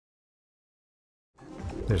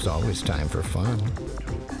There's always time for fun.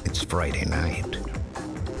 It's Friday night.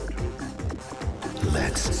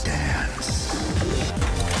 Let's dance.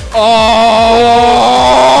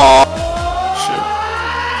 Oh!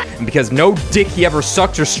 Shoot. Because no dick he ever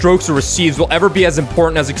sucks or strokes or receives will ever be as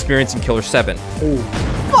important as experiencing Killer7.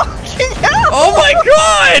 Fucking hell! Oh my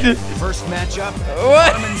god! First matchup.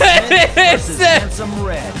 What?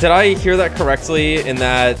 Red. Did I hear that correctly in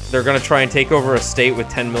that they're gonna try and take over a state with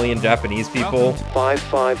 10 million Japanese people?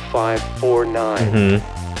 55549.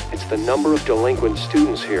 It's the number of delinquent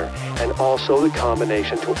students here, and also the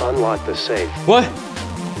combination to unlock the safe. What?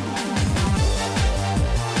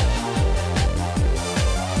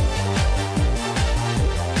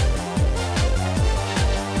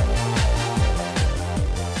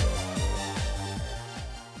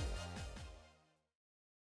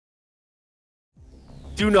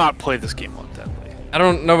 Do not play this game on deadly. I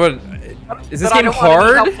don't know, but is this But I game don't want any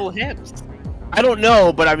hard? helpful hints. I don't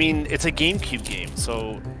know, but I mean, it's a GameCube game,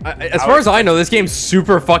 so... As far as I know, this game's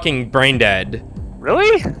super fucking brain dead.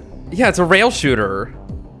 Really? Yeah, it's a rail shooter.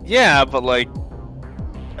 Yeah, but like...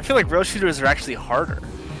 I feel like rail shooters are actually harder.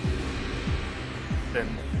 Than...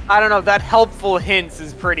 I don't know, that helpful hints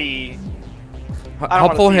is pretty...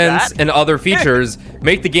 Helpful hints and other features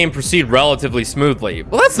make the game proceed relatively smoothly.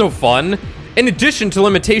 Well, that's no fun. In addition to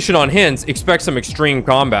limitation on hints, expect some extreme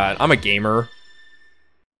combat. I'm a gamer.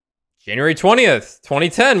 January 20th,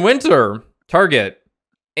 2010, winter. Target,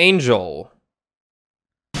 Angel.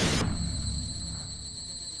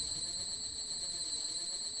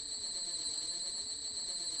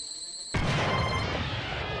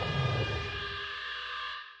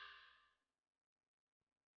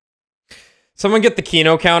 Someone get the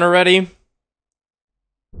Kino counter ready.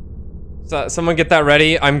 Someone get that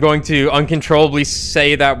ready. I'm going to uncontrollably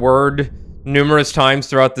say that word numerous times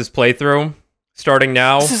throughout this playthrough. Starting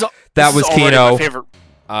now. That was Kino.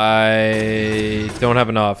 I don't have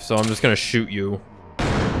enough, so I'm just gonna shoot you.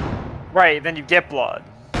 Right, then you get blood.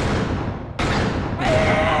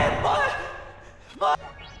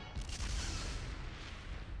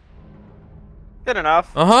 Good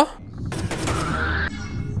enough. Uh-huh.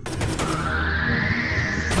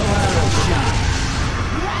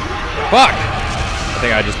 Fuck! I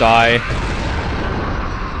think I just die.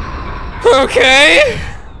 Okay!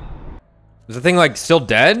 Is the thing, like, still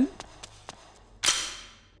dead?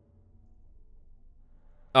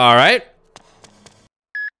 Alright.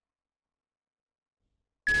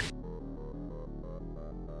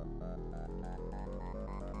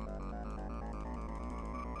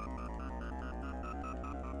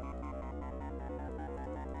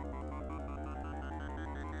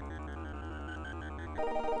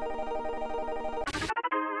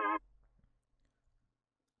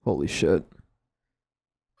 Holy shit.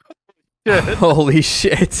 Holy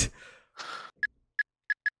shit.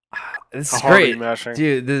 This is great.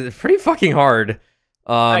 Dude, this is pretty fucking hard.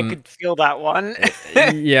 I could feel that one.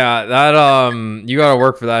 Yeah, that, you gotta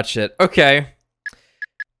work for that shit. Okay.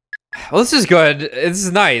 Well, this is good. This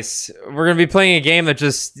is nice. We're gonna be playing a game that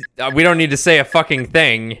just, we don't need to say a fucking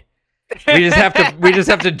thing. We just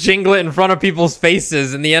have to jingle it in front of people's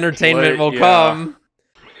faces and the entertainment will come.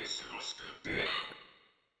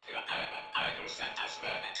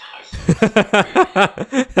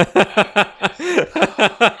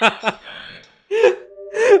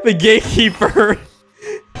 The gatekeeper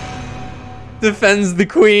defends the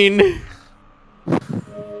queen.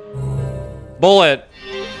 Bullet.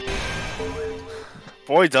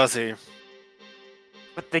 Boy, does he.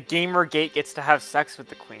 But the gamer gate gets to have sex with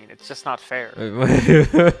the queen. It's just not fair.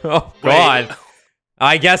 Oh, God. Wait.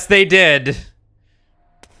 I guess they did.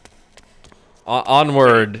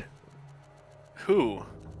 Onward. Who?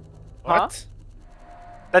 What?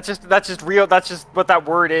 Huh? That's just real. That's just what that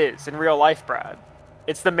word is in real life, Brad.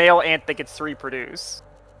 It's the male ant that gets to reproduce.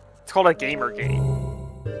 It's called a gamer gate.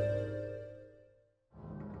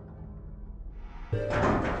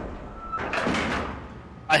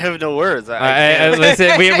 I have no words.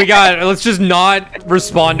 Listen, we got. Let's just not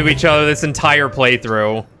respond to each other this entire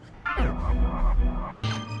playthrough.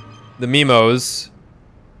 The Mimos.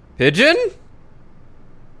 Pigeon?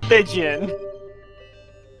 Pigeon.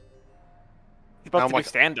 He's about to do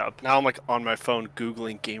stand-up. Now I'm like on my phone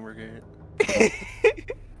googling Gamergate.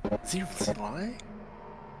 Is he lying?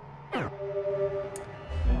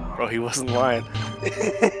 Bro, he wasn't lying.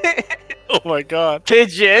 Oh my god.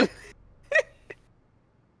 Pigeon.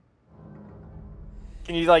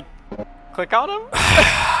 Can you like click on him?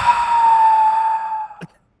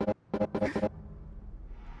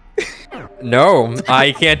 No,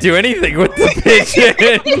 I can't do anything with the pigeon.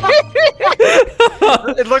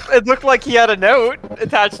 It looked like he had a note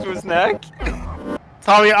attached to his neck.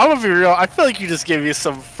 Tommy, I'm gonna be real. I feel like you just gave me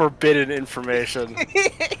some forbidden information.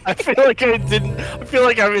 I feel like I didn't. I feel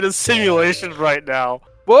like I'm in a simulation right now.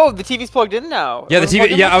 Whoa, the TV's plugged in now. Yeah, the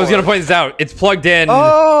TV. Yeah, I was gonna point this out. It's plugged in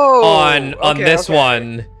on this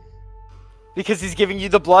one. Because he's giving you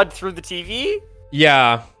the blood through the TV.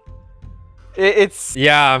 Yeah. It's.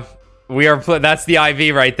 Yeah, we are. That's the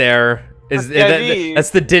IV right there. That's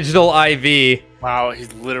the digital IV. Wow,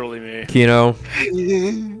 he's literally me. Kino.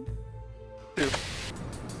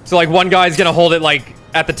 So like one guy's gonna hold it like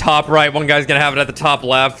at the top right, one guy's gonna have it at the top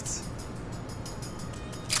left.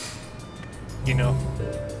 You know.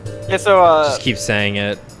 Yeah, so just keep saying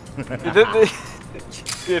it. The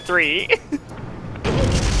 3.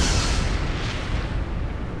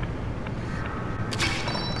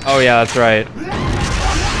 Oh yeah, that's right.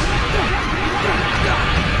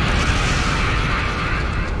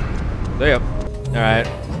 There you go. All right,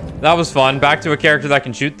 that was fun. Back to a character that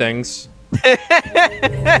can shoot things.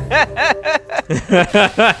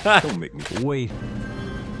 Don't make me wait.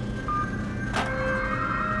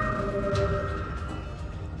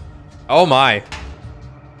 Oh my.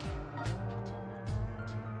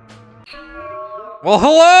 Well,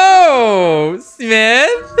 hello, Smith.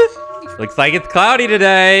 Looks like it's cloudy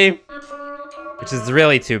today, which is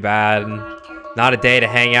really too bad. Not a day to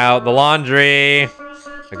hang out the laundry.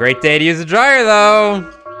 A great day to use a dryer, though.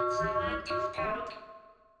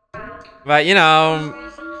 But, you know,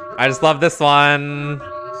 I just love this one.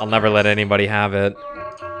 I'll never let anybody have it.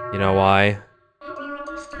 You know why?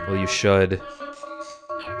 Well, you should.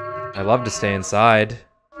 I love to stay inside.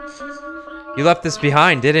 You left this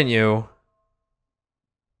behind, didn't you?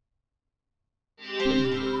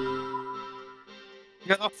 You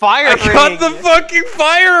got the fire ring. I got the fucking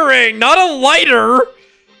fire ring, not a lighter.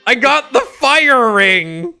 I got the fire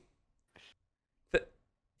ring.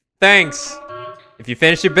 Thanks. If you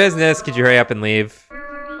finish your business, could you hurry up and leave?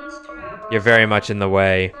 You're very much in the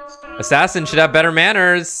way. Assassin should have better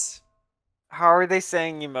manners. How are they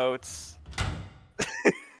saying emotes?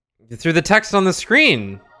 Through the text on the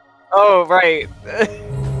screen. Oh, right.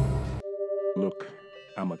 Look,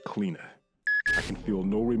 I'm a cleaner. I can feel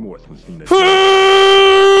no remorse when seeing that.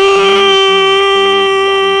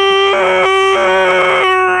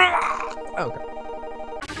 Okay.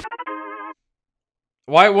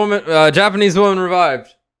 White woman, Japanese woman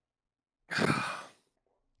revived.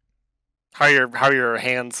 How are your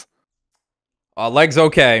hands? Legs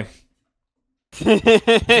okay. You put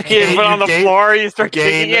it on the floor, you start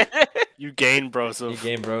kicking it. You gain, Broseph. You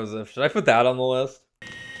gain, Broseph. Should I put that on the list?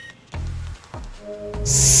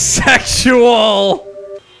 Sexual!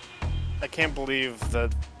 I can't believe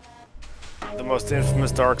that the most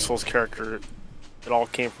infamous Dark Souls character, it all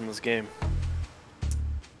came from this game.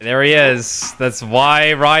 There he is. That's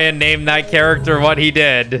why Ryan named that character what he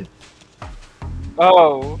did.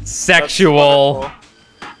 Oh. Sexual.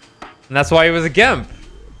 And that's why he was a Gimp.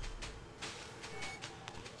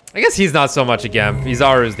 I guess he's not so much a Gimp. He's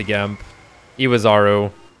Aru's the Gimp. He was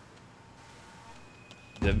Aru.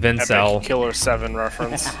 The Vincel. Epic Killer 7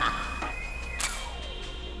 reference.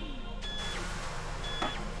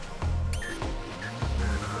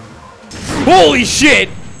 Holy shit!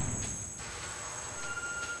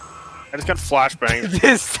 I just got flashbanged.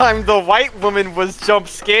 This time the white woman was jump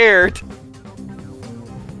scared.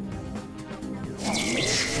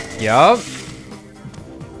 Yup.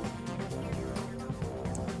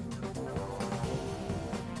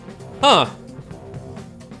 Huh.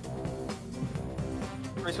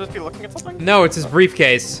 Are we supposed to be looking at something? No, it's his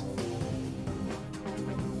briefcase.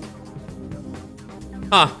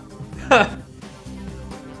 Huh.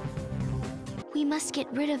 We must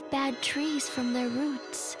get rid of bad trees from their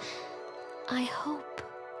roots. I hope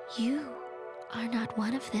you are not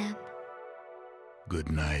one of them.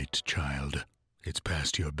 Good night, child. It's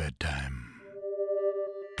past your bedtime.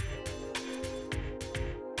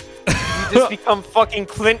 You just become fucking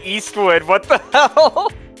Clint Eastwood. What the hell?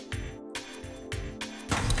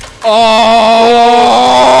 Oh!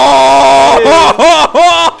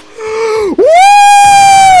 Woo!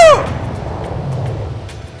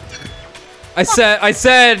 I said,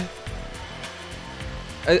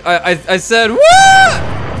 what?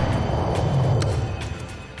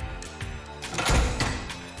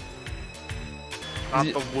 Not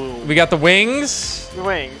the womb. We got the wings. The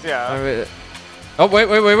wings, yeah. Oh,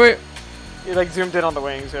 wait. You like zoomed in on the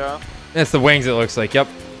wings, yeah. It's the wings, it looks like. Yep.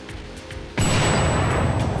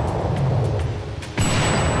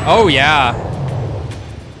 Oh, yeah.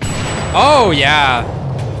 Oh, yeah.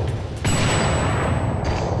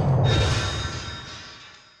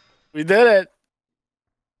 We did it.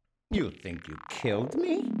 You think you killed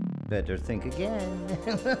me? Better think again.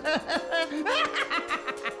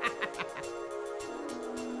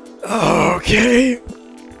 Okay.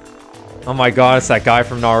 Oh my god, it's that guy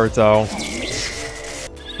from Naruto.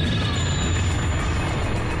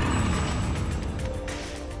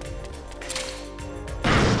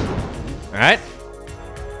 Alright.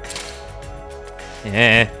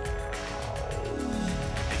 Yeah.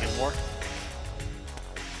 Make it more.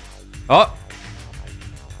 Oh.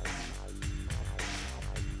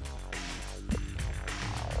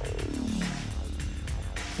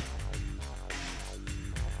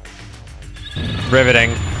 Riveting.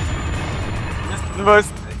 This is the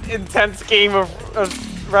most intense game of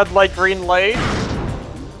red light, green light.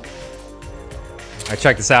 Alright,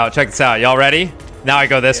 check this out. Check this out. Y'all ready? Now I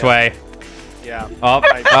go this way. Yeah. Up,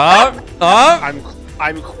 up.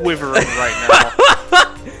 I'm quivering right now.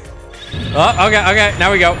 Oh, okay.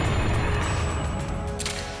 Now we go.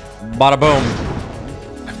 Bada boom.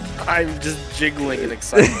 I'm just jiggling in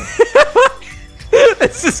excitement.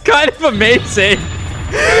 This is kind of amazing.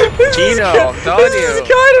 Kino, This telling is you.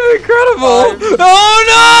 kind of incredible. Oh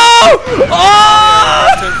no!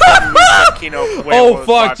 Oh! Kino way more Oh than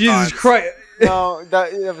fuck! 5 Jesus times. Christ! No,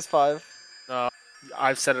 that was 5.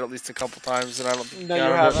 I've said it at least a couple times, and I don't. No, I you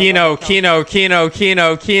don't haven't. Kino.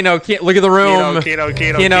 Look at the room.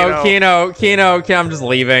 Kino. I'm just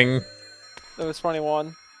leaving. That was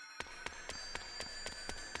 21.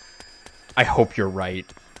 I hope you're right.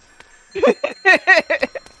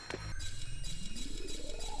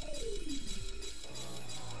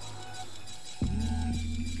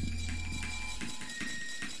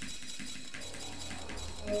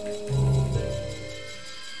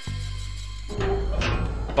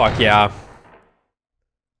 Fuck yeah.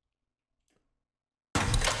 Oh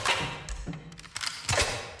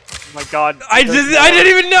my god. I didn't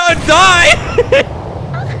even know die!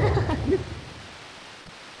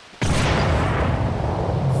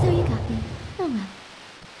 So you got me. Oh well.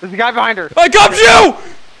 There's a guy behind her. I got you!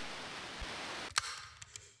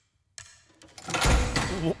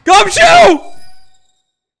 Gumshoe!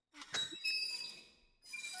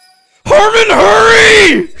 Harmon,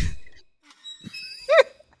 hurry!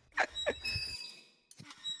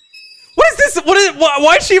 What is this?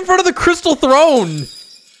 Why is she in front of the crystal throne?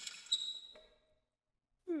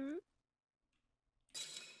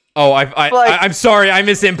 Oh, I'm sorry, I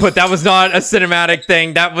misinput. That was not a cinematic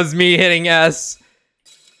thing. That was me hitting S.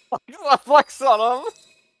 Flex on him.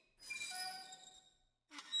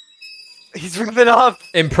 He's ripping up.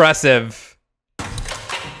 Impressive.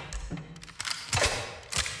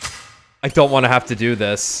 I don't want to have to do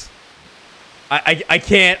this. I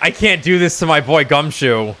can't do this to my boy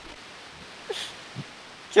Gumshoe.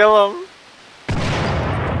 Kill him.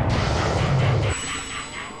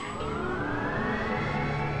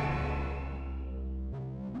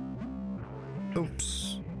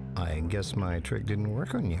 Oops. I guess my trick didn't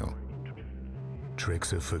work on you.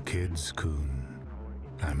 Tricks are for kids, Coon.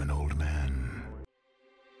 I'm an old man.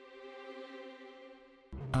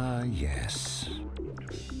 Yes.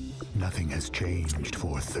 Nothing has changed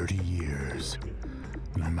for 30 years.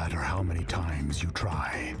 No matter how many times you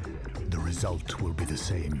try, the result will be the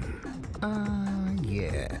same.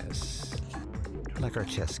 Yes. Like our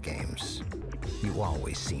chess games. You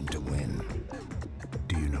always seem to win.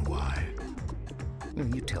 Do you know why?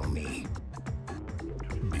 You tell me.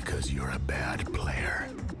 Because you're a bad player.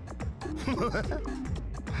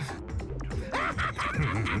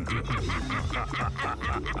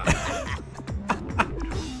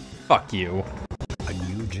 Fuck you. A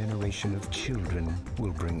new generation of children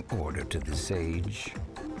will bring order to this age.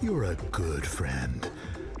 You're a good friend,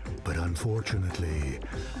 but unfortunately,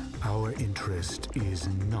 our interest is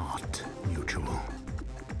not mutual.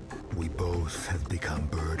 We both have become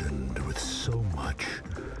burdened with so much,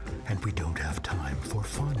 and we don't have time for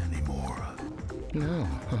fun anymore. No.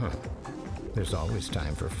 There's always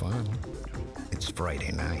time for fun. It's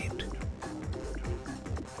Friday night.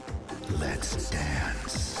 Let's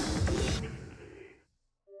dance.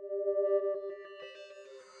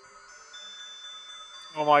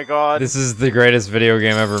 Oh my god. This is the greatest video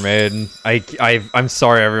game ever made. I'm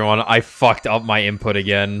sorry, everyone. I fucked up my input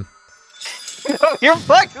again. You're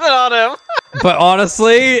flexing on him. But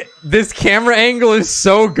honestly, this camera angle is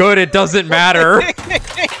so good it doesn't matter.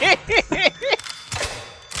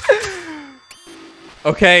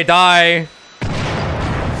 Okay, die.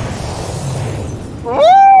 You're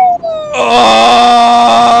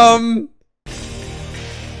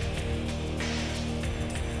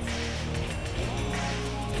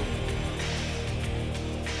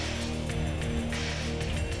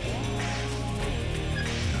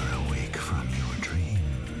awake from your dream.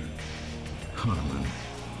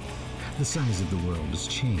 The size of the world has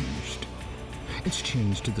changed. It's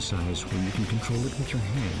changed to the size where you can control it with your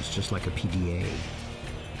hands, just like a PDA.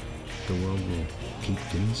 The world will keep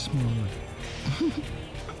getting smaller.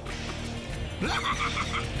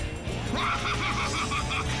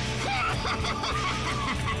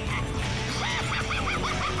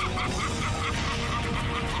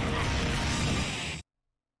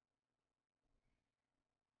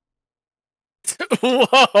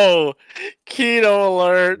 Whoa! Kino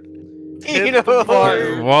alert. Kino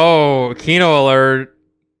alert. Whoa, Kino alert.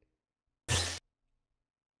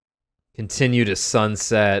 Continue to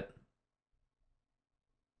sunset.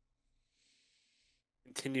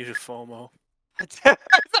 Continue to FOMO.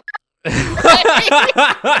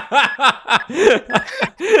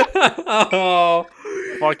 Oh.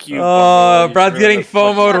 Fuck you. Oh, Bubba. Brad's You getting ruined the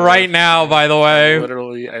fucking FOMO'd life. right now, by the way. I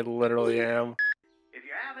literally am. If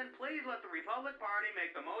you haven't, please let the Republic Party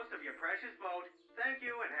make the most of your precious vote. Thank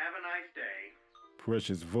you and have a nice day.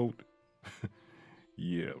 Precious vote.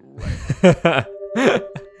 Yeah, right.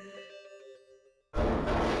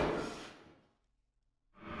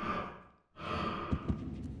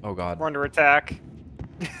 Oh god. We're under attack.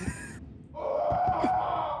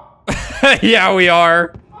 Yeah, we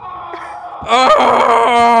are.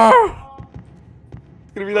 Oh!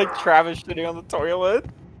 It's gonna be like Travis shitting on the toilet.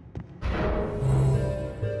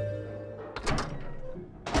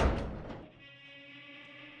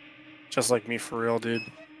 Just like me for real, dude.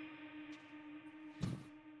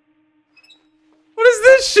 What is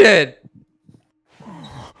this shit?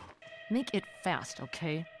 Make it fast,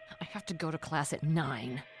 okay? I have to go to class at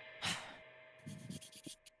 9.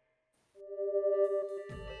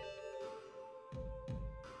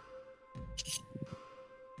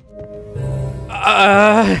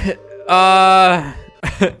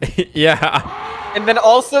 Yeah. And then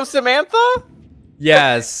also Samantha?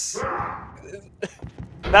 Yes.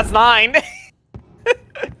 That's 9. Shit.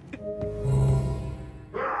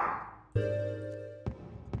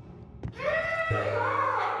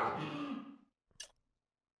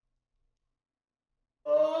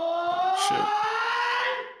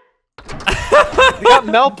 We got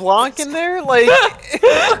Mel Blanc in there? Like...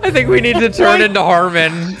 I think we need to turn into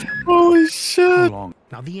Harmon. Holy shit.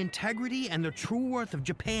 Now, the integrity and the true worth of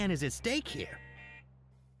Japan is at stake here.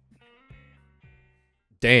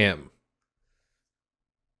 Damn.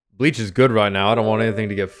 Bleach is good right now. I don't want anything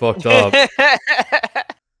to get fucked up.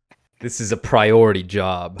 This is a priority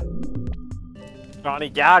job. Johnny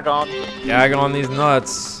Gag on. Gag on these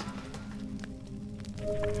nuts.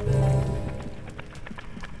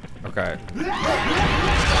 Okay.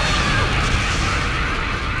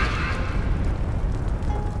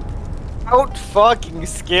 Out fucking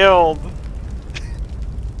skilled.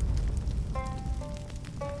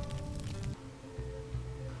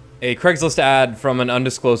 A Craigslist ad from an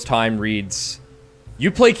undisclosed time reads,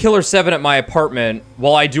 "You play Killer 7 at my apartment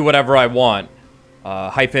while I do whatever I want.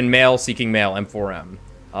 Hyphen male seeking male, M4M.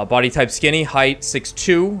 Body type skinny, height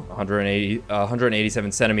 6'2",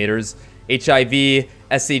 187 centimeters. HIV,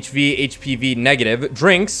 SHV, HPV negative.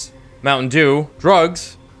 Drinks, Mountain Dew.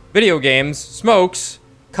 Drugs, video games. Smokes,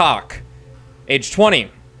 cock. Age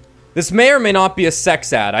 20. This may or may not be a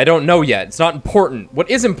sex ad. I don't know yet. It's not important. What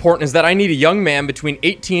is important is that I need a young man between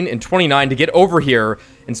 18 and 29 to get over here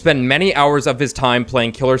and spend many hours of his time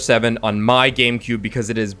playing Killer 7 on my GameCube because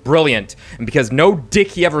it is brilliant and because no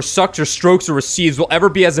dick he ever sucks or strokes or receives will ever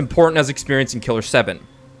be as important as experiencing Killer 7.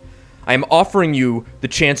 I am offering you the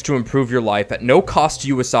chance to improve your life at no cost to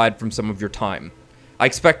you aside from some of your time. I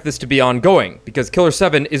expect this to be ongoing, because Killer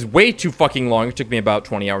 7 is way too fucking long. It took me about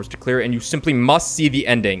 20 hours to clear, and you simply must see the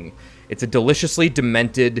ending. It's a deliciously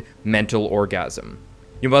demented mental orgasm.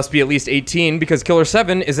 You must be at least 18, because Killer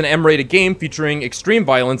 7 is an M-rated game featuring extreme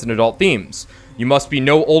violence and adult themes. You must be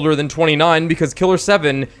no older than 29, because Killer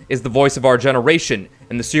 7 is the voice of our generation,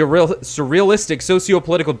 and the surrealistic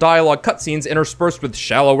socio-political dialogue cutscenes interspersed with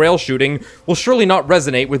shallow rail shooting will surely not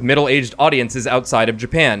resonate with middle-aged audiences outside of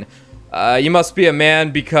Japan. You must be a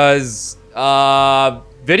man because,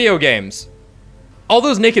 video games. All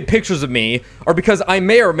those naked pictures of me are because I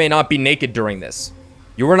may or may not be naked during this.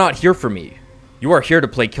 You are not here for me. You are here to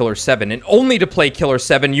play Killer 7, and only to play Killer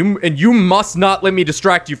 7, you must not let me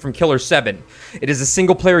distract you from Killer 7. It is a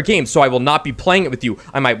single-player game, so I will not be playing it with you.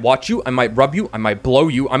 I might watch you, I might rub you, I might blow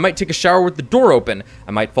you, I might take a shower with the door open,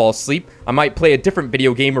 I might fall asleep, I might play a different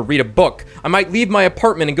video game or read a book, I might leave my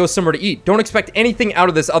apartment and go somewhere to eat. Don't expect anything out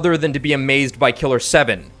of this other than to be amazed by Killer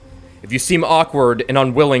 7. If you seem awkward and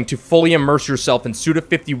unwilling to fully immerse yourself in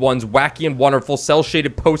Suda51's wacky and wonderful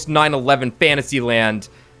cel-shaded post-9/11 fantasy land,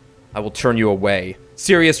 I will turn you away.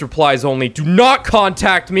 Serious replies only. Do not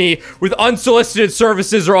contact me with unsolicited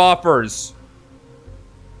services or offers.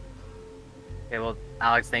 Okay, well,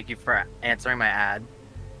 Alex, thank you for answering my ad.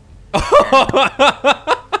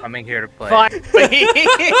 Coming here to play. Finally,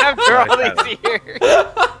 after all these years.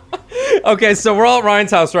 Okay, so we're all at Ryan's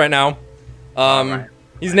house right now.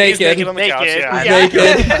 He's naked. He's naked on the couch, yeah. He's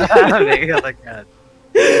Naked on the couch.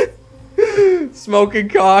 Smoking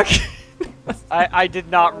cock. I did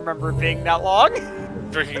not remember it being that long.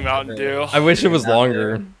 Drinking Mountain Dew. I wish it was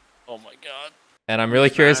longer. Oh my god. And I'm really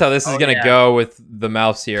curious how this is gonna go with the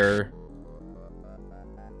mouse here.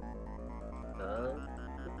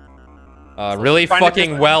 Really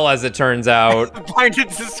fucking well, as it turns out. Blinded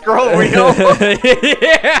to scroll wheel.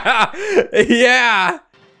 Yeah! Yeah!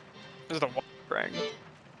 There's a ring.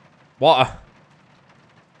 What?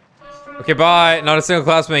 Okay, bye. Not a single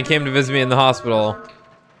classmate came to visit me in the hospital.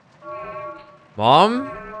 Mom?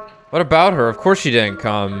 What about her? Of course she didn't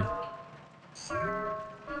come.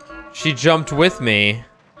 She jumped with me.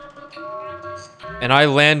 And I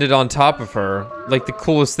landed on top of her. Like the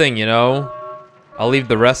coolest thing, you know? I'll leave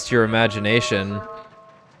the rest to your imagination.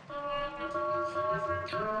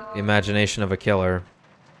 The imagination of a killer.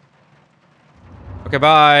 Okay,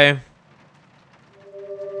 bye.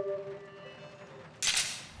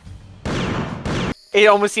 It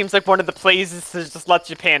almost seems like one of the plays is to just let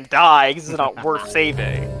Japan die because it's not worth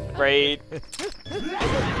saving, right?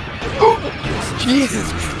 Jesus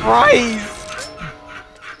Christ!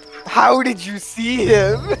 How did you see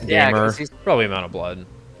him? Gamer. Probably amount of blood.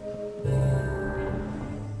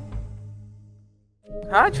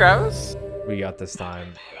 Hi, Travis. We got this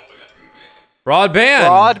time. Broadband!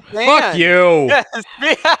 Broadband! Fuck you! Yes.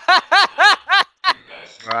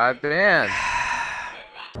 Broadband.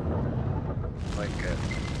 Like it.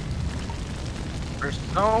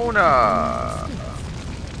 Persona.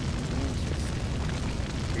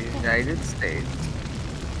 United States.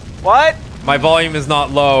 What? My volume is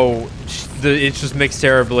not low. It's just mixed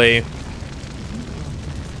terribly.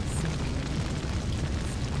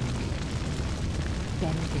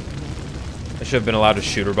 I should have been allowed to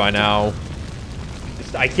shoot her by now.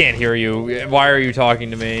 I can't hear you. Why are you talking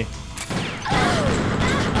to me?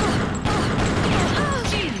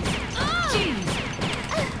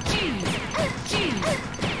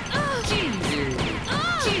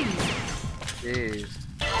 Jeez.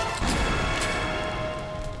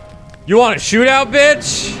 You want a shootout,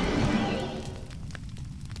 bitch?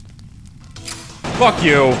 Fuck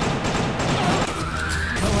you.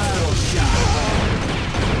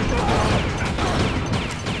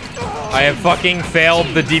 I have fucking failed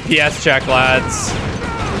the DPS check, lads.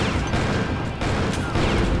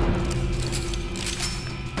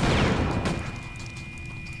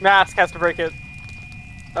 Mask has to break it.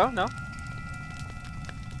 Oh, no.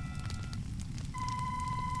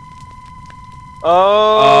 Oh.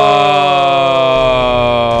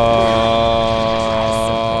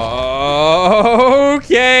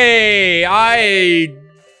 Okay. I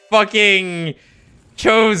fucking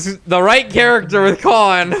chose the right character with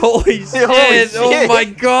Con. Holy shit. Holy shit. Oh my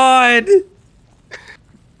god.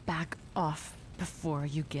 Back off before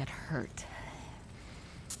you get hurt.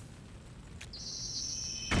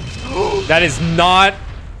 That is not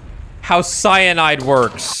how cyanide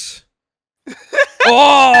works.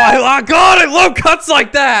 Oh god, I love cuts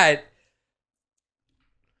like that.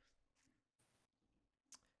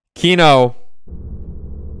 Kino.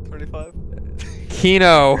 25.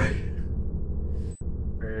 Kino.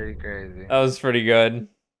 Very crazy. That was pretty good.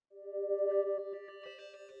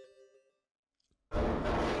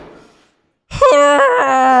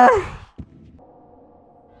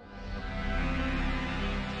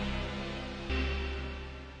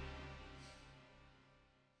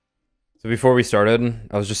 So before we started,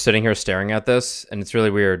 I was just sitting here staring at this, and it's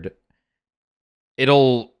really weird.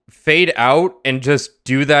 It'll fade out and just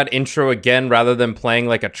do that intro again rather than playing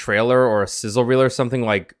like a trailer or a sizzle reel or something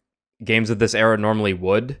like games of this era normally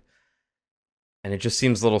would. And it just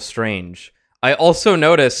seems a little strange. I also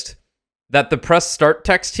noticed that the press start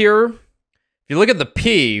text here, if you look at the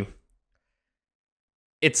P,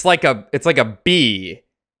 it's like a B.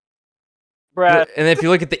 Brad. And if you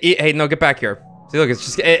look at the E, hey, no, get back here. See, look,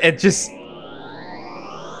 it's just,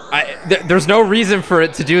 there's no reason for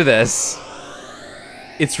it to do this.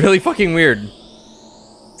 It's really fucking weird.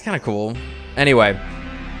 It's kind of cool. Anyway.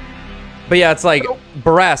 But yeah, it's like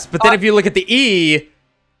Barras. But then if you look at the E,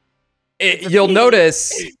 you'll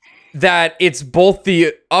notice that it's both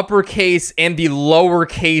the uppercase and the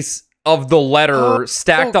lowercase of the letter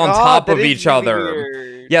stacked on top of each other.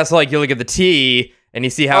 Weird. Yeah, so like you look at the T, And you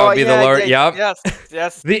see how it'd be the lower. Yep.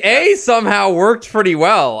 Yes. The A somehow worked pretty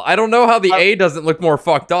well. I don't know how the A doesn't look more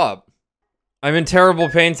fucked up. I'm in terrible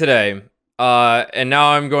pain today. And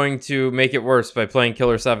now I'm going to make it worse by playing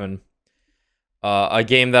Killer7. A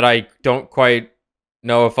game that I don't quite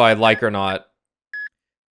know if I like or not.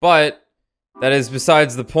 But that is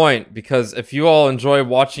besides the point, because if you all enjoy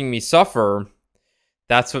watching me suffer,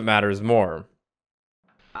 that's what matters more.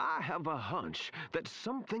 I have a hunch that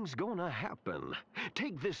something's gonna happen.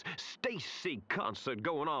 Take this Stacy concert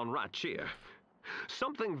going on right here.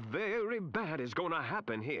 Something very bad is gonna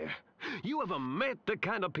happen here. You ever met the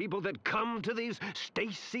kind of people that come to these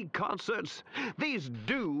Stacy concerts? These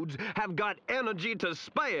dudes have got energy to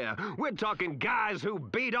spare. We're talking guys who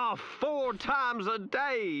beat off 4 times a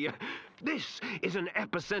day. This is an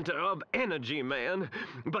epicenter of energy, man.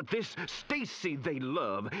 But this Stacy they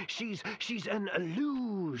love, she's an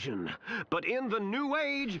illusion. But in the new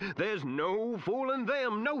age, there's no fooling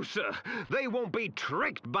them, no sir. They won't be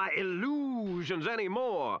tricked by illusions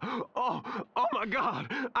anymore. Oh my God,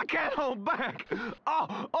 I can't hold back.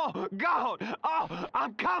 Oh God,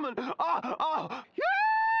 I'm coming. Yeah!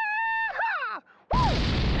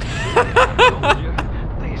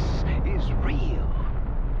 This is real.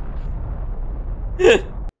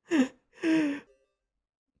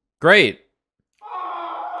 Great.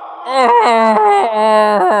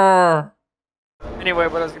 Anyway,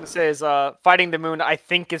 what I was gonna say is, fighting the moon, I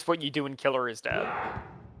think, is what you do in Killer is Dead.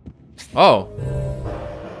 Oh.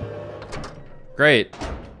 Great.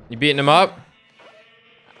 You beating him up?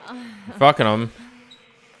 You're fucking him.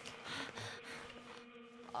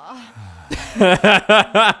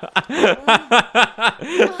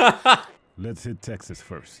 Let's hit Texas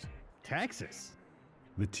first. Texas?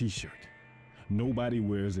 The t-shirt. Nobody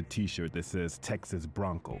wears a t-shirt that says Texas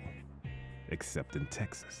Bronco, except in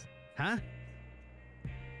Texas. Huh?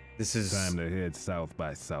 This is time to head south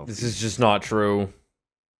by south. This is just not true.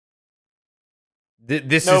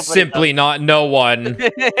 This is simply not no one.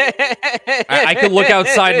 I could look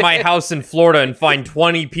outside my house in Florida and find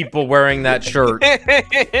 20 people wearing that shirt.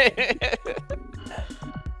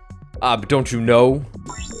 But don't you know?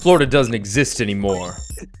 Florida doesn't exist anymore.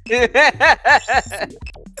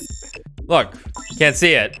 Look, can't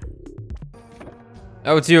see it.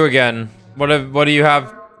 Oh, it's you again. What do you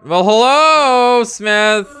have? Well, hello,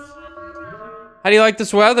 Smith. How do you like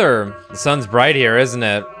this weather? The sun's bright here, isn't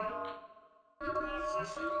it?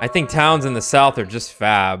 I think towns in the south are just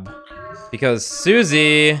fab. Because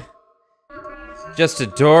Susie just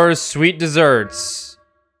adores sweet desserts.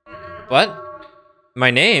 What? My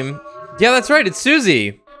name? Yeah, that's right, it's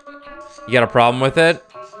Susie. You got a problem with it?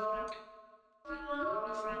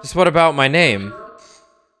 Just what about my name?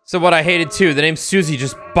 So what I hated too, the name Susie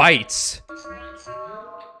just bites.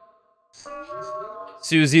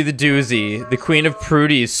 Susie the doozy, the queen of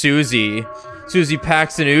prudies, Susie. Susie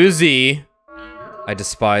packs an Uzi. I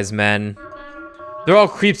despise men. They're all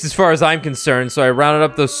creeps as far as I'm concerned, so I rounded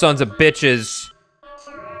up those sons of bitches.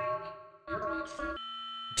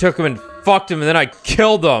 Took them and fucked them, and then I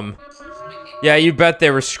killed them. Yeah, you bet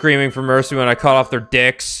they were screaming for mercy when I cut off their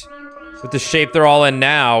dicks. With the shape they're all in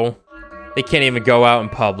now, they can't even go out in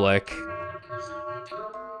public.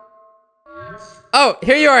 Oh,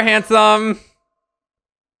 here you are, handsome.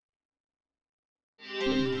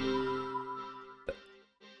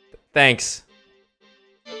 Thanks.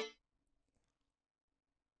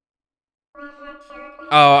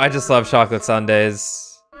 Oh, I just love chocolate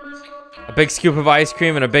sundaes. A big scoop of ice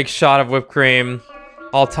cream and a big shot of whipped cream,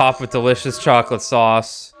 all topped with delicious chocolate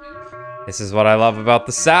sauce. This is what I love about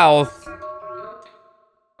the South.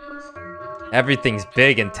 Everything's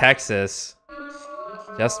big in Texas.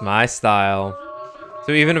 Just my style.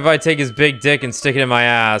 So even if I take his big dick and stick it in my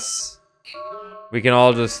ass, we can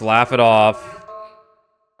all just laugh it off.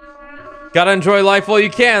 Gotta enjoy life while you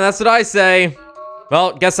can, that's what I say.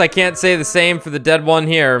 Well, guess I can't say the same for the dead one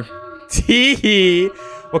here. Tee-hee.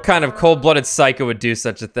 What kind of cold-blooded psycho would do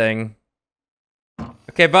such a thing?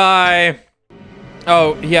 Okay, bye.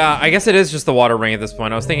 Oh, yeah, I guess it is just the water ring at this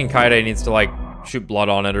point. I was thinking Kaide needs to, like, shoot blood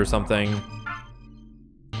on it or something.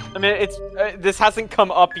 I mean, it's this hasn't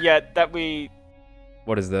come up yet that we...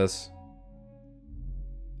 What is this?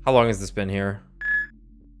 How long has this been here?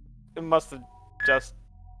 It must have just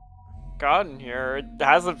gotten here. It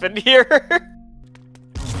hasn't been here.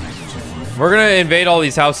 We're gonna invade all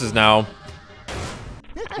these houses now.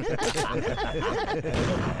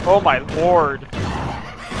 Oh my lord.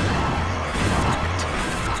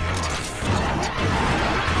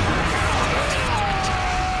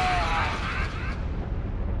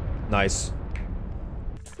 Nice.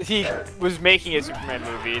 He was making a Superman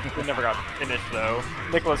movie. It never got finished though.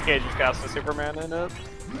 Nicolas Cage was cast as Superman in it.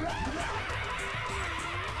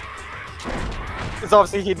 Because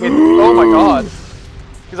obviously he'd made. Oh my god.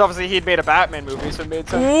 Because obviously he'd made a Batman movie, so it made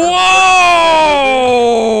sense. Whoa!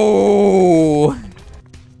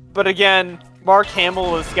 But again, Mark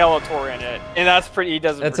Hamill is Skeletor in it, and that's pretty. He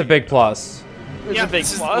does. That's a big plus. It's Yeah, a big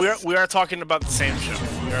plus. we are talking about the same show.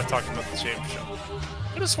 We are talking about the same show.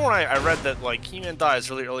 I could have sworn I read that like He-Man dies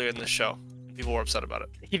really early in this show. People were upset about it.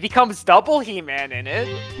 He becomes double He-Man in it.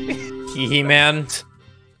 He-Man.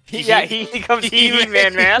 Yeah, he becomes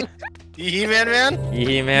He-Man man. He-Man man?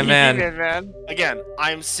 He-Man man. He-Man man. Again,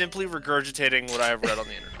 I'm simply regurgitating what I have read on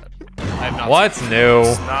the internet. I have not What's seen it. new?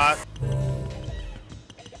 It's not.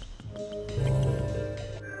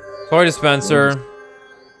 Toy dispenser.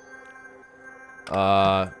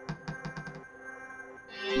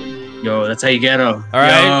 Yo, that's how you get him. All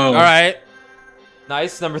right, all right.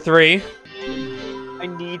 Nice, number 3. I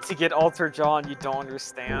need to get Alter John. You don't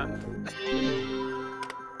understand.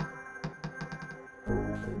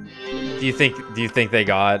 Do you think they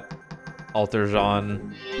got Alter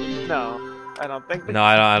Jean? No, I don't think. No,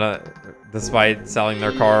 I don't. Despite selling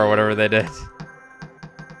their car or whatever they did.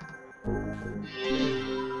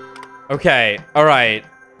 Okay, all right,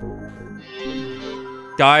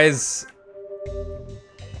 guys.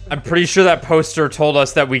 I'm pretty sure that poster told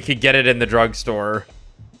us that we could get it in the drugstore.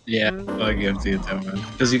 Yeah, I'll give it to you, man.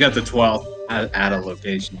 Because you got the 12th at a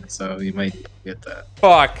location, so you might get that.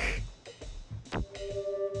 Fuck.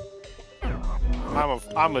 I'm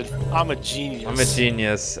a genius. I'm a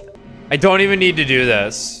genius. I don't even need to do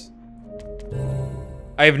this.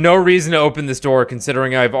 I have no reason to open this door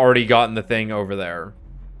considering I've already gotten the thing over there.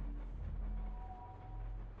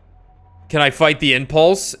 Can I fight the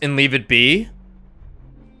impulse and leave it be?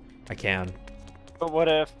 I can. But what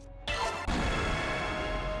if?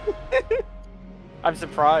 I'm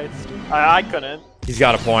surprised. I couldn't. He's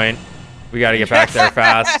got a point. We gotta get back there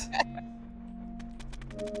fast.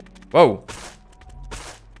 Whoa.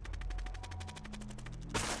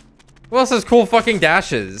 Who else has cool fucking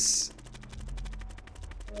dashes?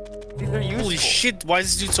 These are useful. Holy shit, why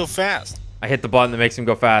is this dude so fast? I hit the button that makes him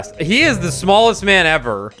go fast. He is the smallest man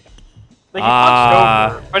ever. Like, he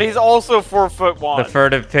punched over, but he's also 4'1". The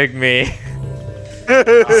furtive pygmy.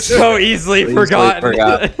 So easily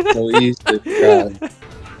forgotten. So easily forgotten.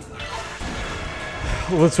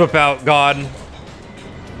 Let's whip out God.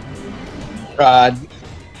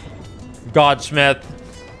 Godsmith.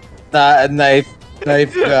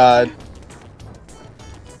 Knife God.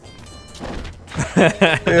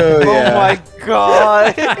 Oh my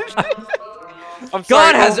god. I'm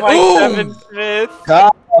sorry, God has Kevin Smith.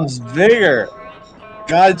 God's bigger.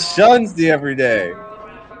 God shuns thee every day.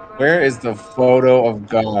 Where is the photo of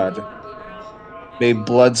God? May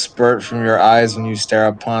blood spurt from your eyes when you stare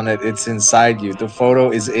upon it. It's inside you. The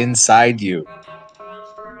photo is inside you.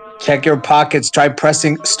 Check your pockets. Try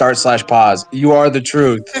pressing start/pause. You are the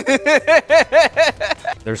truth.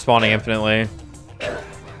 They're spawning infinitely.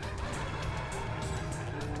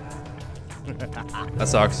 That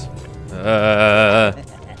sucks. Yeah,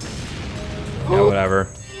 whatever.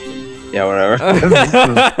 Yeah, whatever.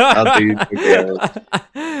 I'll do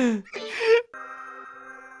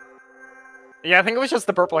Yeah, I think it was just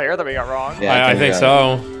the purple hair that we got wrong. Yeah, I think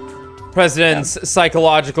so. President's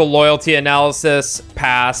psychological loyalty analysis,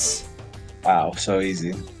 pass. Wow, so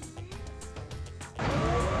easy.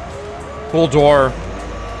 Cool door.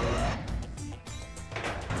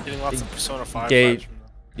 Getting lots of Persona 5 Gate.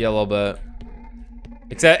 Yeah, a little bit.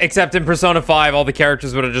 Except in Persona 5, all the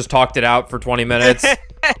characters would have just talked it out for 20 minutes.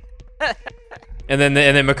 and then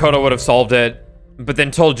Makoto would have solved it, but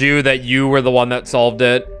then told you that you were the one that solved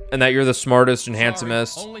it, and that you're the smartest and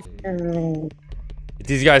handsomest. If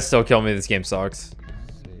these guys still kill me, this game sucks.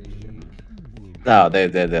 No, they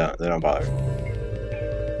don't bother.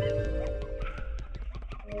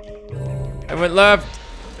 I went left.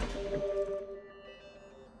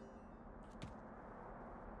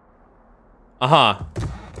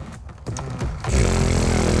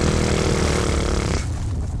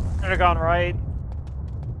 Should have gone right.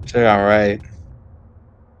 Should have gone right.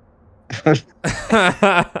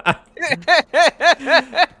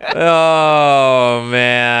 Oh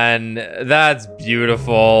man, that's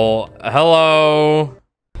beautiful. Hello.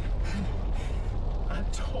 I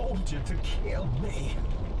told you to kill me.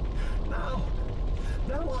 Now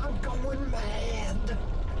I'm going mad.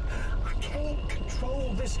 I can't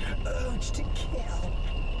control this urge to kill.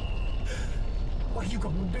 What are you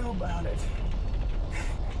gonna do about it?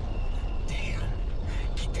 Damn.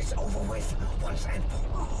 Get this over with once and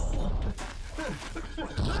for all.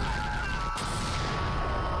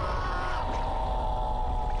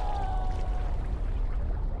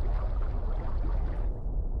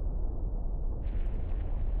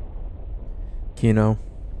 Kino.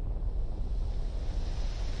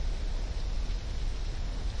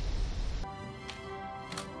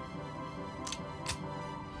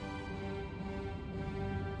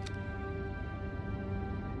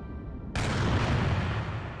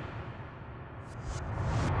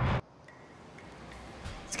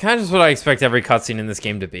 It's kind of just what I expect every cutscene in this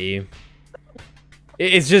game to be.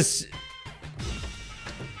 It's just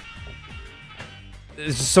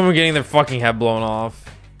someone getting their fucking head blown off.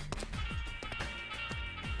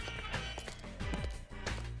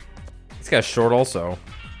 This guy's short also.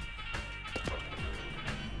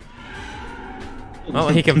 Well,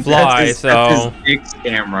 he can fly, so... That's his X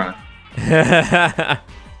camera.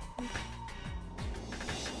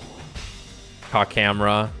 Cock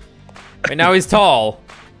camera. Wait, now he's tall.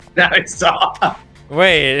 Now he's tall.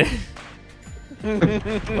 Wait.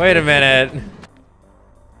 Wait a minute.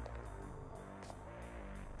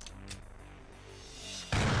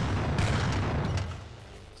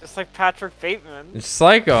 Just like Patrick Bateman. Just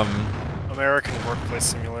like him. American Workplace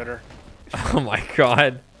Simulator. Oh my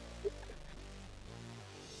god.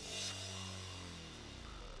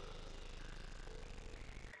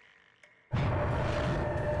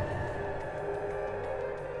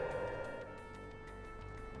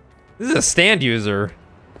 This is a stand user.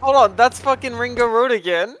 Hold on, that's fucking Ringo Road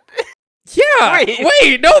again. Yeah.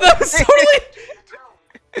 Wait, no, that was totally.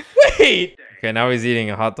 Wait. Okay, now he's eating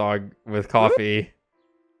a hot dog with coffee.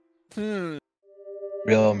 Hmm.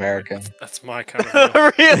 Real American. That's my kind of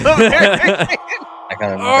Real American. I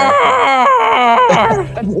kind of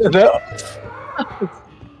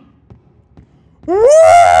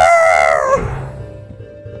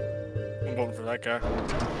I'm voting for that guy.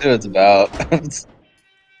 That's what it's about.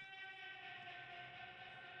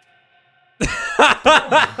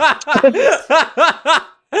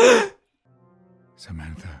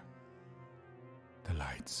 Samantha, the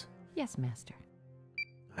lights. Yes, master.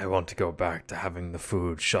 I want to go back to having the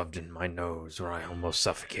food shoved in my nose where I almost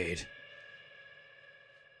suffocate.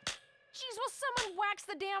 Jeez, will someone wax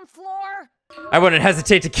the damn floor? I wouldn't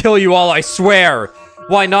hesitate to kill you all, I swear.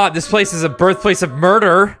 Why not? This place is a birthplace of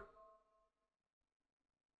murder.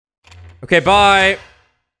 Okay, bye.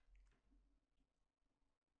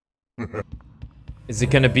 Is it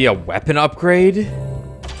gonna be a weapon upgrade?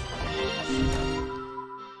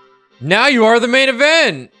 Now you are the main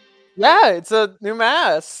event! Yeah, it's a new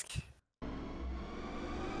mask.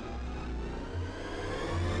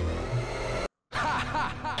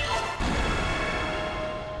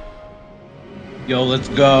 Yo, let's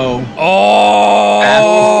go. Oh!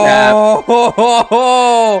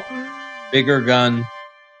 Bigger gun.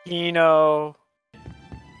 Kino.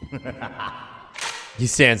 He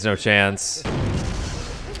stands no chance.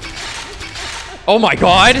 Oh my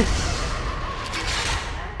god!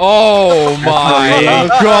 Oh my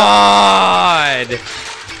god!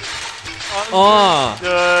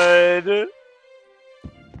 Good.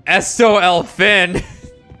 Esto El Fin.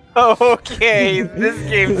 Okay, this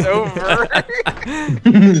game's over.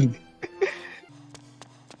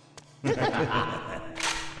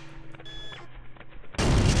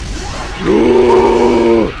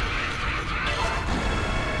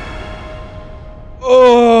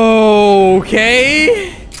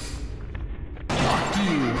 Okay.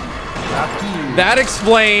 That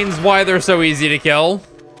explains why they're so easy to kill.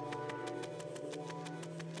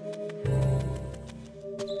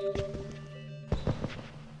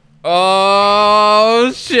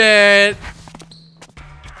 Oh shit.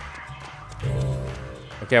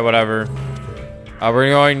 Okay, whatever. We're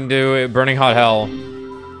going to Burning Hot Hell.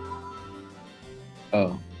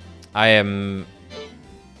 Oh. I am...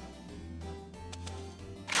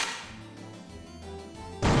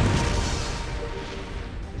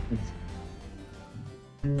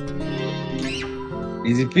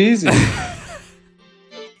 Easy peasy.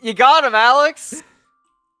 You got him, Alex.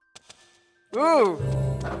 Ooh,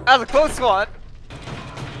 that was a close one.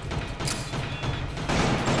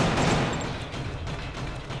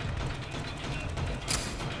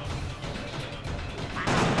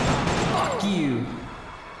 Fuck you.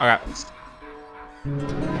 Okay.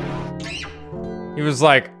 He was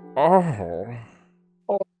like, oh.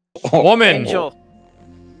 Woman. Angel.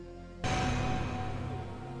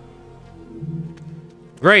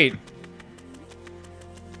 Great.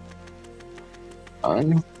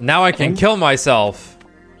 Now I can kill myself.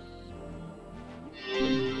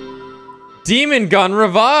 Demon gun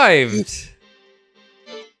revived.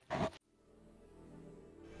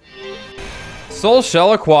 Soul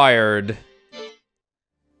shell acquired.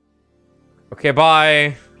 Okay,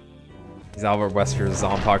 bye. He's Albert Wesker's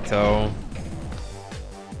Zompacto.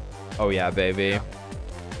 Oh yeah, baby.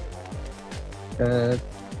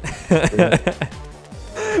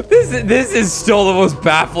 This is still the most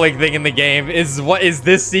baffling thing in the game. What is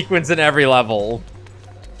this sequence in every level?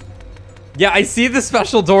 Yeah, I see the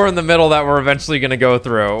special door in the middle that we're eventually gonna go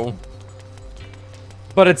through.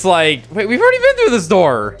 But it's like, wait, we've already been through this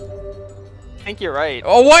door. I think you're right.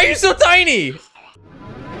 Oh, why are you so tiny?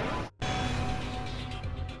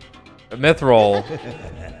 A myth roll.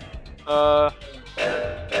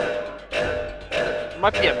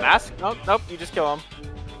 Might be a mask. Nope, nope, you just kill him.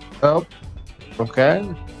 Oh, okay.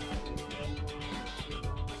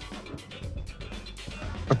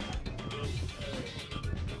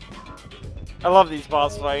 I love these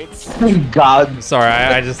boss fights. God. Sorry,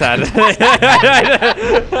 I just had it.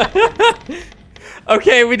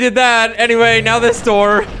 Okay, we did that. Anyway, now this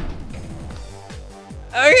door.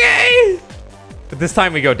 Okay. But this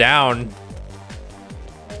time we go down.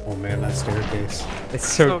 Oh man, that staircase. It's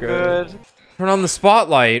so good. Turn on the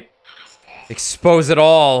spotlight. Expose it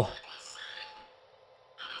all.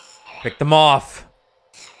 Pick them off.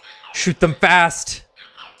 Shoot them fast.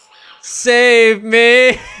 Save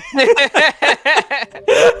me.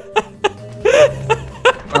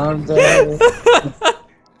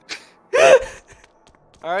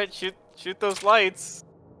 Alright, shoot those lights.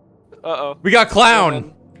 Uh-oh. We got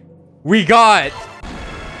clown. We got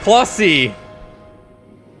Plussy.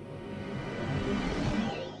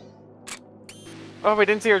 Oh, we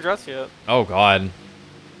didn't see her dress yet. Oh god.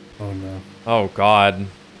 Oh no. Oh god.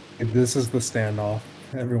 This is the standoff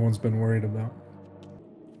everyone's been worried about.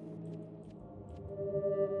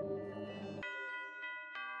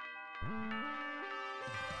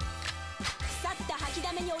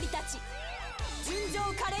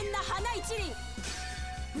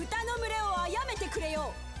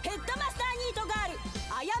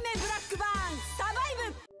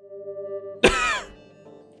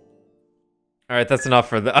 Alright, that's enough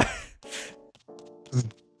for that.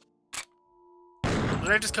 What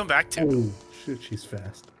did I just come back to? Oh shit, she's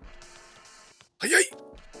fast.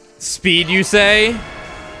 Speed, you say?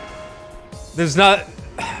 There's not...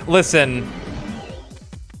 Listen.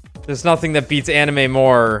 There's nothing that beats anime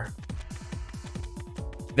more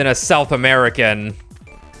than a South American.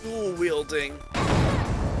 Dual wielding.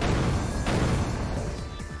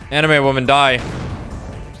 Anime woman, die.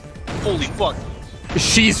 Holy fuck.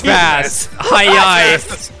 She's fast. Hi.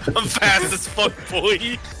 I'm fast as fuck,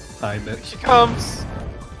 boy. Time it. She comes.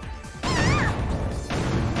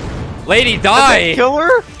 Lady, die. Kill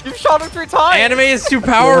her? You shot her 3 times. Anime is too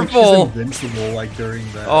powerful. She's invincible, like during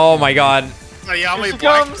that. Oh my god. Oh yeah, I'm a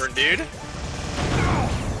Blackburn, dude.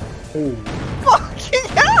 Oh. Fucking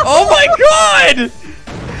hell. Oh my god.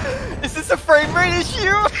 Is this a frame rate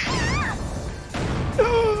issue?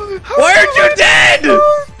 Why aren't you dead?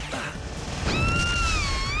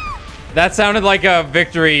 That sounded like a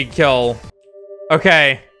victory kill.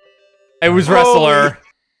 Okay. It was wrestler.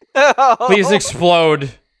 Please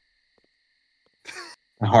explode.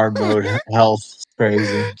 Hard mode health.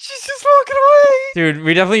 Crazy. She's just walking away. Dude,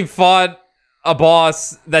 we definitely fought a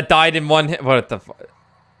boss that died in one hit. What the fuck?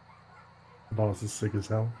 The boss is sick as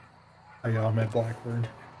hell. I'm at Blackburn.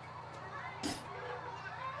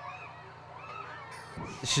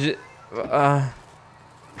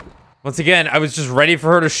 Once again, I was just ready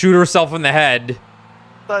for her to shoot herself in the head.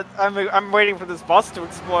 But I'm waiting for this bus to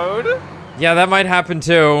explode. Yeah, that might happen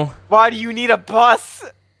too. Why do you need a bus?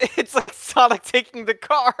 It's like Sonic taking the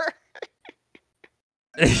car.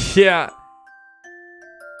 Yeah.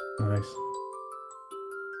 Nice.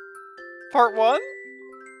 Part 1?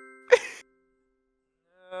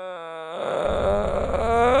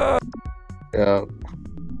 Yeah.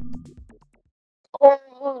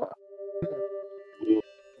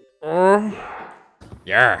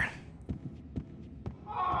 Yeah.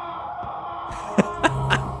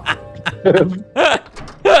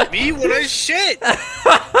 Me when I shit.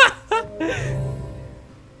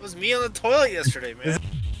 It was me on the toilet yesterday, man.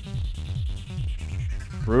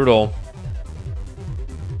 Brutal.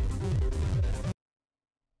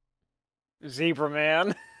 Zebra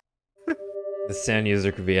man. The sand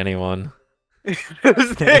user could be anyone. The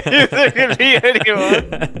sand user could be anyone.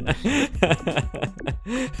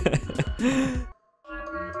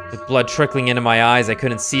 With blood trickling into my eyes, I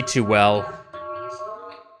couldn't see too well.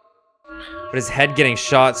 But his head getting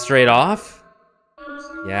shot straight off?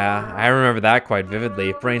 Yeah, I remember that quite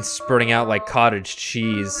vividly. Brain spurting out like cottage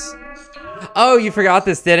cheese. Oh, you forgot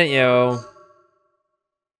this, didn't you?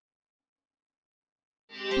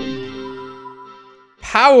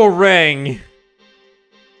 Power ring!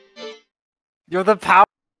 You're the power.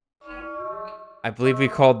 I believe we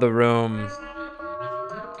called the room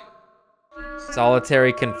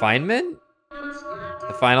solitary confinement?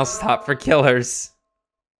 The final stop for killers.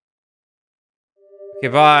 Okay,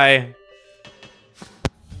 bye.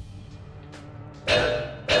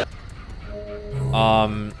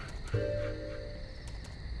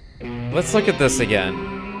 Let's look at this again.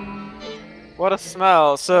 What a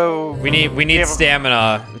smell. So We need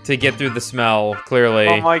stamina to get through the smell, clearly.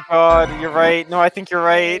 Oh my god, you're right. No, I think you're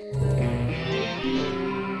right.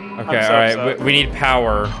 Okay, alright. We need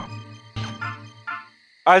power.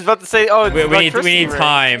 I was about to say, oh, it's we need ring.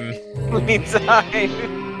 time. We need time.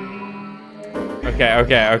 Okay.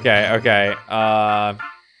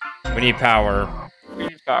 We need power. We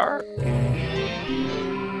need power?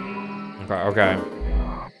 Okay.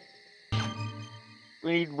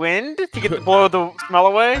 We need wind to blow the smell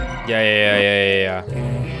away? Yeah.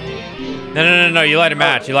 No, you light a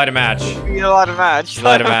match. You light a match. You light a match. You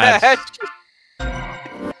light a match.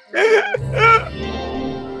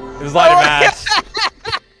 It was light a match.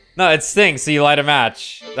 No, it stinks, so you light a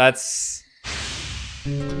match. That's...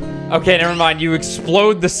 Okay, never mind. You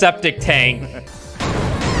explode the septic tank.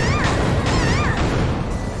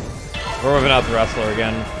 We're whipping out the wrestler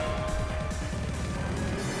again.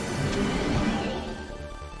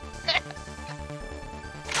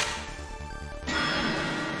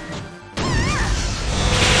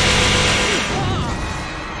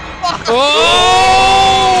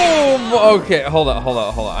 Oh! Okay, hold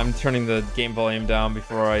on. I'm turning the game volume down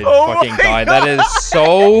before I fucking die. That is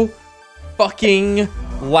so fucking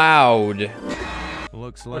loud.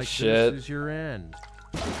 Looks like shit. This is your end.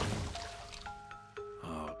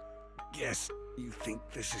 Oh, guess you think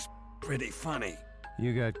this is pretty funny.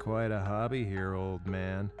 You got quite a hobby here, old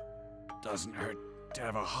man. Doesn't hurt to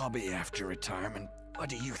have a hobby after retirement. What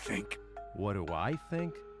do you think? What do I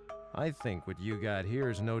think? I think what you got here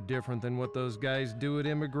is no different than what those guys do at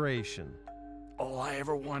immigration. All I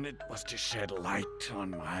ever wanted was to shed light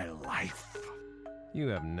on my life. You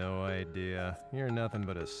have no idea. You're nothing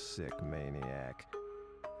but a sick maniac.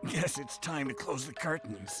 Guess it's time to close the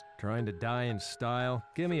curtains. Trying to die in style?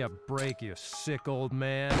 Give me a break, you sick old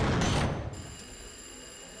man.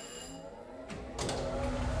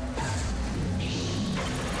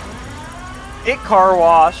 It car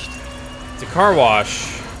washed. It's a car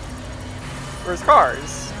wash. Where's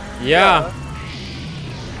cars? Yeah.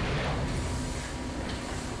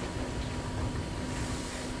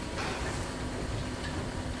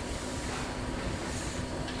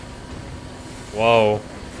 Whoa.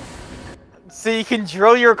 So you can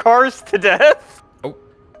drill your cars to death? Oh.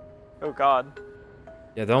 Oh god.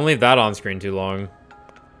 Yeah, don't leave that on screen too long.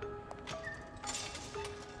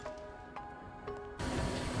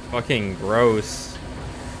 Fucking gross.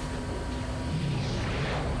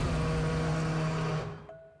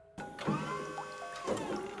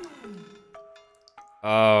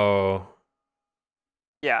 Oh.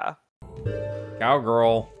 Yeah.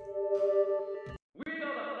 Cowgirl.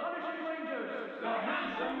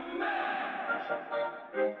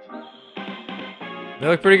 They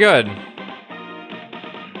look pretty good. Oh,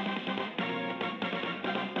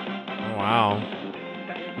 wow.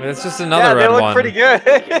 I mean, it's just another red one. Yeah, they look pretty good.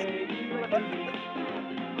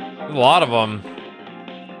 A lot of them.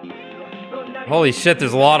 Holy shit,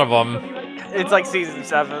 there's a lot of them. It's like season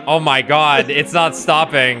 7. Oh my god, it's not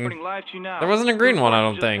stopping. There wasn't a green one, I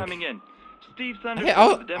don't think. Hey,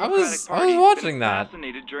 I was watching that.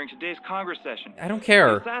 During today's Congress session. I don't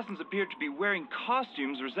care. The assassins appeared to be wearing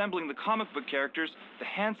costumes resembling the comic book characters, the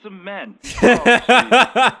Handsome Men.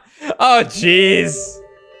 Oh, jeez.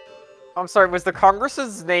 I'm sorry, was the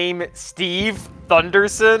Congress's name Steve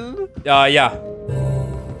Thunderson? Yeah.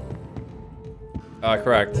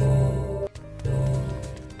 Correct.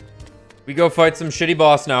 We go fight some shitty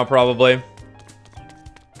boss now, probably.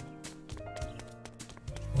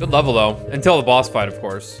 Good level, though. Until the boss fight, of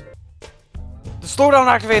course. The slowdown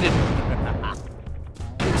activated!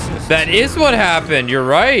 That is what happened, you're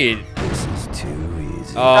right. This is too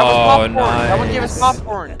easy. Oh, nice. That one gave us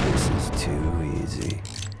popcorn. This is too easy.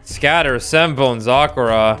 Scatter, Senbon,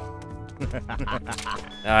 Zakura.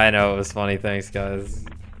 I know, it was funny. Thanks, guys.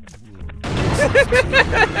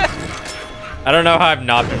 I don't know how I've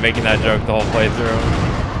not been making that joke the whole playthrough.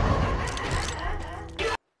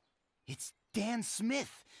 It's Dan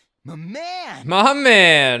Smith, my man. My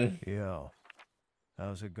man. Yo,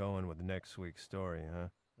 how's it going with next week's story, huh?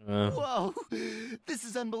 Whoa, this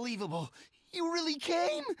is unbelievable. You really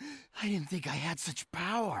came? I didn't think I had such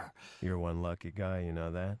power. You're one lucky guy, you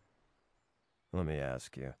know that? Let me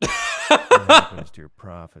ask you. What happens to your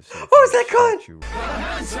prophecy? What was that called?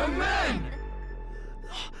 Handsome men!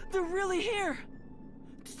 They're really here!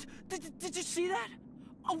 Did you see that?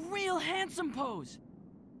 A real handsome pose!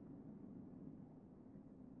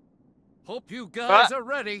 Hope you guys are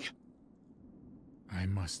ready. I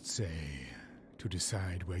must say, To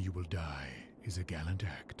decide where you will die is a gallant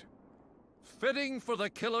act. Fitting for the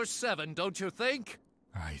Kino7, don't you think?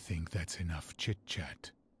 I think that's enough chit-chat.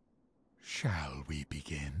 Shall we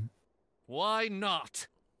begin? Why not?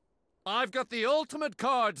 I've got the ultimate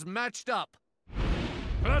cards matched up.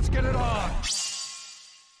 Let's get it on!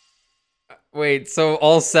 Wait, so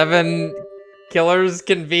all 7 killers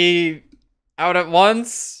can be out at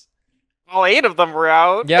once? All 8 of them were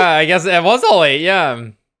out. Yeah, I guess it was all 8, yeah.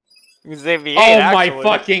 Oh my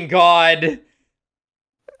fucking god.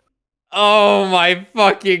 Oh my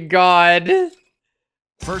fucking god.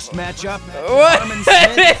 First matchup, What Harmon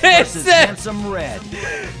Smith versus is it? Handsome Red.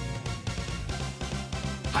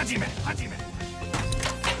 Hajime, Hajime.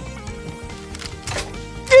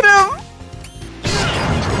 Get him!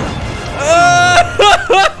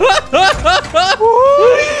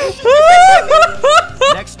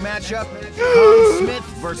 Next matchup, Con Smith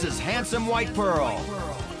versus Handsome White Pearl.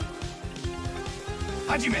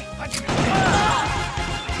 Hajime, Hajime.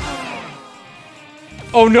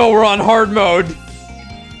 Oh no, we're on hard mode.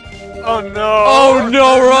 Oh no. Oh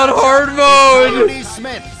no, we're on hard mode. Coyote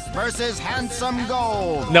Smith versus Handsome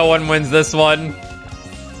Gold. No one wins this one.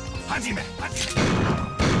 Hajime, Hajime.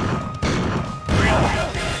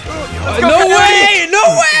 No way! No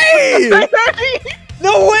way!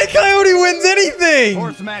 No way Coyote wins anything!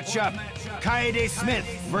 Fourth matchup, Coyote Smith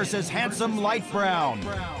versus Handsome Light Brown.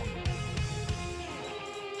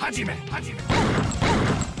 Hajime, Hajime.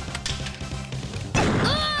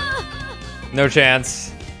 No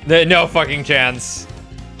chance. No fucking chance.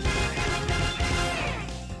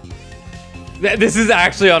 This is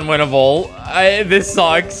actually unwinnable. This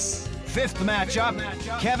sucks. Fifth matchup,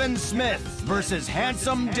 Kevin Smith versus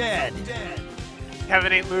Handsome Dead.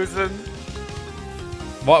 Kevin ain't losing.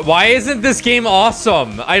 Why isn't this game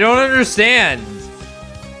awesome? I don't understand.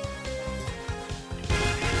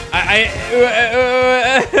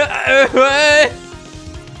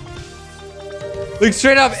 Like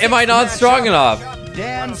straight up, am I not strong enough?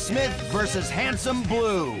 Dan Smith versus Handsome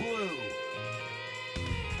Blue.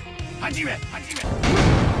 Hajime, Hajime.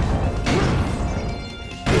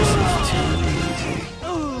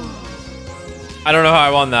 I don't know how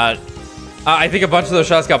I won that. I think a bunch of those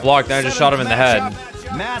shots got blocked and I just shot him in the head.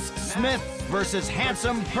 Mask Smith versus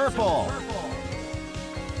Handsome Purple.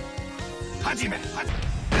 Hajime, Hajime.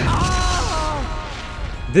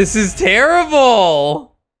 This is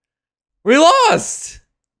terrible. We lost.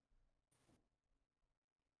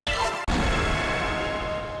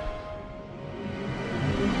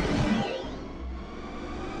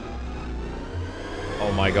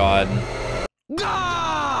 Oh my god.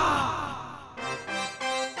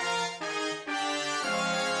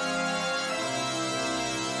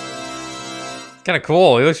 Kind of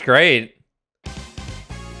cool. He looks great.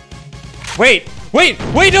 Wait, no!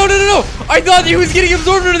 I thought he was getting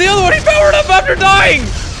absorbed into the other one. He powered up after dying.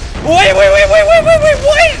 Wait, what?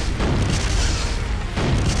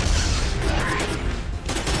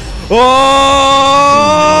 Oh!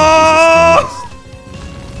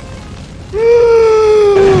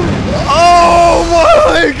 Oh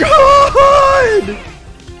my god!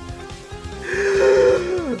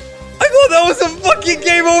 I thought that was a fucking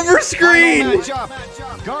game over screen!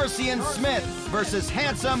 Garcian Smith versus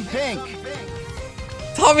Handsome Pink.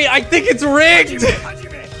 Tommy, I think it's rigged! She just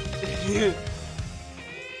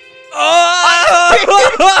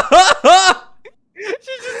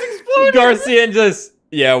exploded. Garcian just,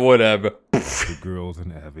 yeah, whatever. The girl's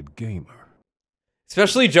an avid gamer.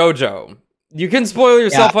 Especially JoJo. You can spoil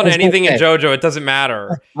yourself on anything in JoJo, it doesn't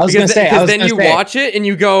matter. Because then you watch it and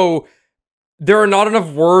you go, there are not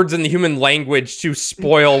enough words in the human language to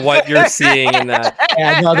spoil what you're seeing in that.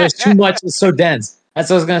 Yeah, no, there's too much. It's so dense. That's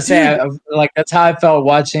what I was gonna say. Like that's how I felt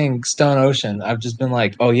watching Stone Ocean. I've just been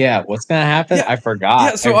like, oh yeah, what's gonna happen? Yeah. I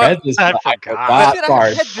forgot. Yeah, so I read this. I forgot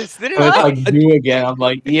part. It's like you again. I'm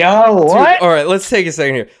like, yo, what? Dude, all right, let's take a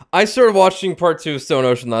second here. I started watching part 2 of Stone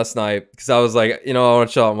Ocean last night because I was like, you know, I want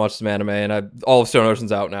to chill out and watch some anime, and all of Stone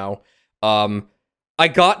Ocean's out now. I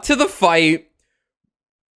got to the fight.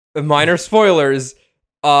 Minor spoilers.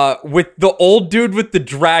 With the old dude with the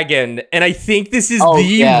dragon, and I think this is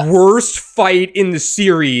the worst fight in the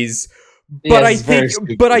series. But I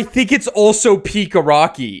think it's also peak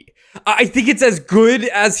Araki. I think it's as good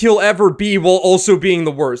as he'll ever be while also being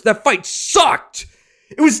the worst. That fight sucked.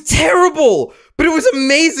 It was terrible, but it was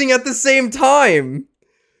amazing at the same time.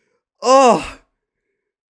 Oh.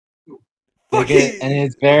 And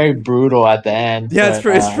it's very brutal at the end. Yeah,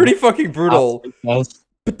 but, it's pretty fucking brutal.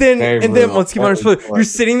 But then, let's keep on you're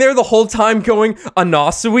sitting there the whole time going,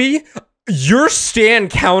 Anasui, your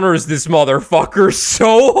stand counters this motherfucker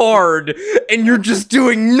so hard, and you're just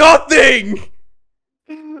doing nothing!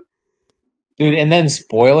 Dude, and then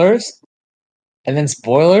spoilers. And then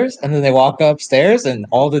spoilers, and then they walk upstairs, and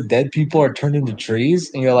all the dead people are turned into trees,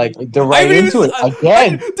 and you're like, they're right into it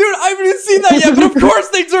again. Dude, I haven't even seen that yet, but of course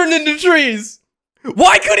they turned into trees.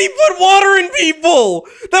 Why could he put water in people?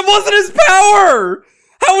 That wasn't his power.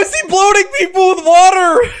 How is he bloating people with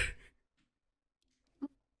water?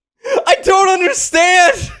 I don't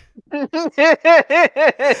understand.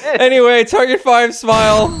 Anyway, target 5,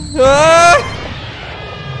 smile. Ah!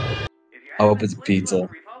 I hope it's pizza.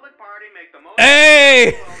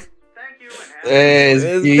 Hey! Hey,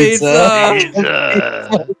 it's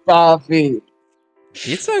pizza. Coffee.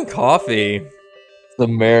 Pizza and coffee. It's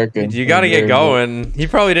American. Dude, you gotta get going. He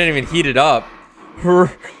probably didn't even heat it up.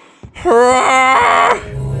 Did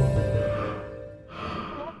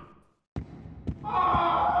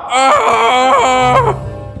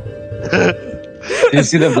you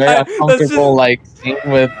see the very uncomfortable like scene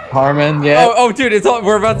with Harmon yet? Oh, dude, it's all,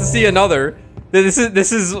 we're about to see another. This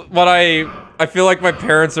is what I feel like my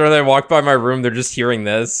parents, when they walk by my room, they're just hearing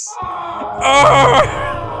this.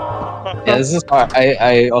 Yeah, this is why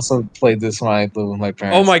I also played this when I lived with my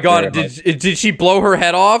parents. Oh my god, did she blow her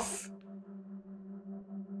head off?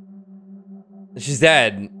 She's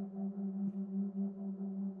dead.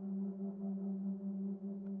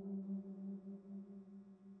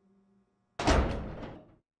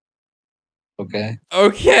 Okay.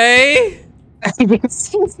 Okay.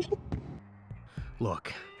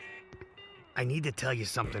 Look, I need to tell you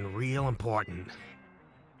something real important.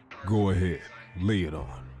 Go ahead, lay it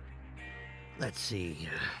on. Let's see,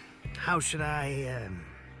 how should I,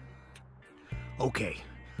 Okay,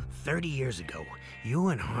 30 years ago, you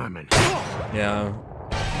and Harmon... Yeah.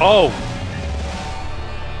 Oh!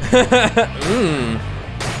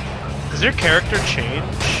 Does your character change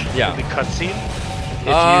in the cutscene?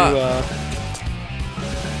 If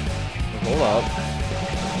Hold up.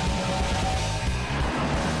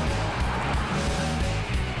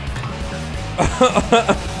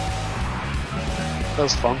 That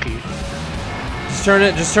was funky. Just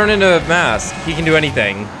turn into a mask. He can do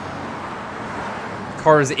anything.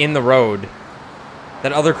 Car is in the road.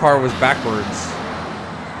 That other car was backwards.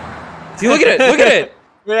 See, look at it! Look at it!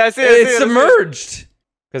 Yeah, I see it's submerged.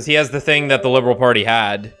 Because he has the thing that the Liberal Party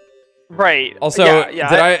had. Right. Also,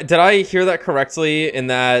 yeah, did I hear that correctly in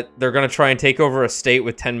that they're gonna try and take over a state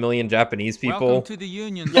with 10 million Japanese people? Welcome to the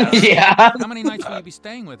Union. Yeah. How many nights will you be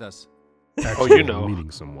staying with us? Actually, you know,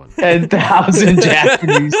 meeting someone. 10,000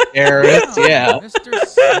 Japanese terrorists. Yeah. Mr.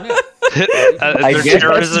 Smith. I Their guess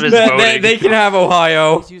terrorism is They voting. can have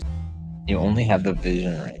Ohio. You only have the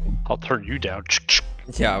vision right. I'll turn you down.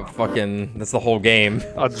 Yeah, fucking, that's the whole game.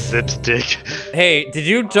 Unzip stick. Hey, did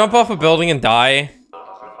you jump off a building and die?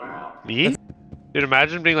 Me? Dude,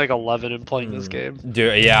 imagine being like 11 and playing this game.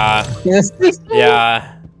 Dude, yeah.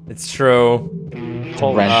 Yeah, it's true.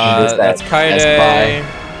 That's Kaide.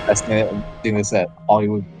 That's doing this at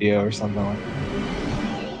Hollywood Video or something like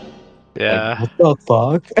that. Yeah. Like, what the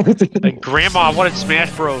fuck? Like, Grandma, I wanted Smash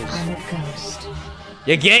Bros.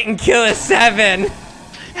 You're getting Killer 7.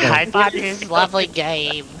 I bought this lovely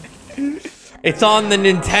game. It's on the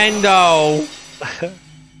Nintendo.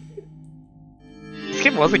 This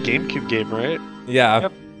game was a GameCube game, right? Yeah.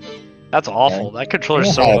 Yep. That's awful. That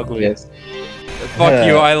controller's so ugly. Fuck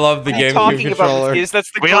you, I love the GameCube Talking controller. about this,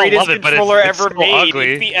 that's the We all greatest love it, but controller it's ever so made.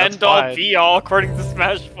 ugly. It's the That's end all fine. be all according to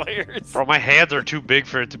Smash players. Bro, my hands are too big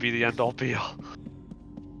for it to be the end all be all.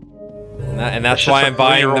 And that's It's why just I'm for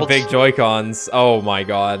buying the 3-year-olds. big Joy-Cons. Oh my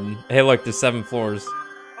god. Hey look, there's 7 floors.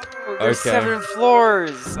 There's Okay. 7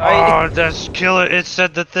 floors. Oh, that's killer. It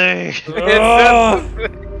said the thing.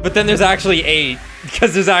 But then there's actually 8.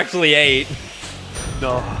 Because there's actually 8.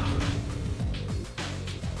 No.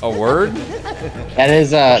 A word? That is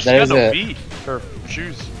She got no a feet. Or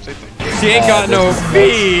shoes. Same thing. She ain't got no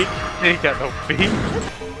feet. She ain't got no feet.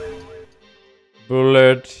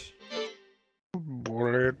 Bullet.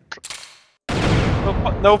 Bullet.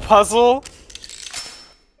 No puzzle?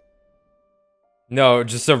 No,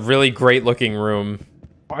 just a really great looking room.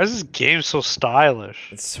 Why is this game so stylish?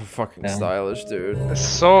 It's so fucking stylish, dude. It's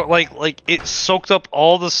so like it soaked up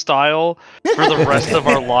all the style for the rest of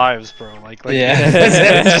our lives, bro. Like Yeah.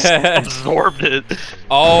 it just absorbed it.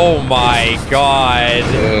 Oh my god.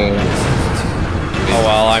 Oh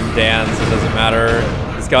well, I'm Dan, so it doesn't matter.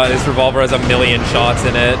 This revolver has 1,000,000 shots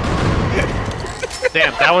in it.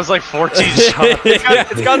 Damn, that was like 14 shots.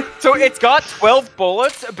 It's got 12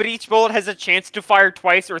 bullets, but each bullet has a chance to fire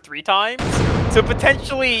twice or 3 times. So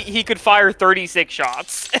potentially he could fire 36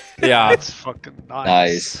 shots. Yeah. That's fucking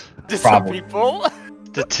nice. To some people.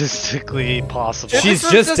 Statistically possible. She's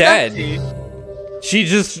just dead.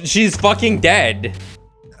 She's fucking dead.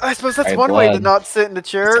 I suppose that's Right, one way to blood. not sit in the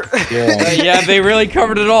chair. Yeah, they really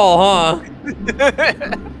covered it all, huh?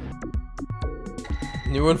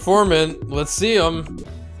 New informant. Let's see him.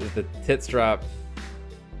 The tit strap.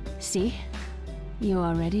 See? You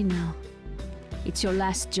already know. It's your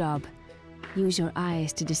last job. Use your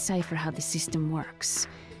eyes to decipher how the system works.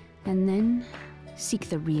 And then, seek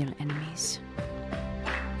the real enemies.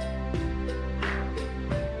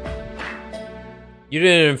 You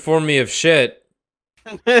didn't inform me of shit.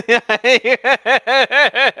 You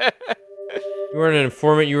weren't an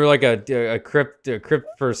informant. You were like a crypt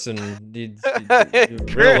person.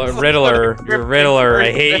 Riddler. You're a Riddler.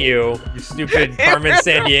 I hate you. You stupid Carmen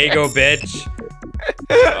Sandiego bitch.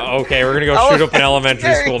 Okay, we're gonna go shoot up an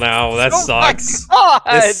elementary school now. That sucks.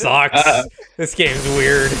 This sucks. This game's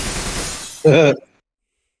weird.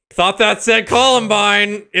 Thought that said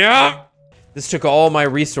Columbine. Yeah. This took all my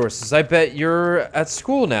resources. I bet you're at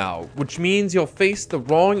school now, which means you'll face the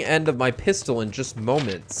wrong end of my pistol in just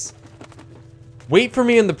moments. Wait for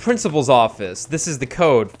me in the principal's office. This is the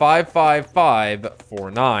code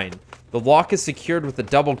 55549. The lock is secured with a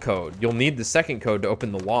double code. You'll need the second code to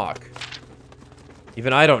open the lock.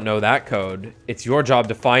 Even I don't know that code. It's your job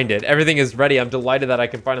to find it. Everything is ready. I'm delighted that I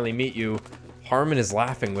can finally meet you. Harmon is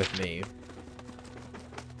laughing with me.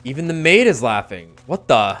 Even the maid is laughing. What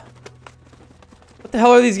the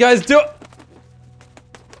hell are these guys doing?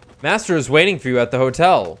 Master is waiting for you at the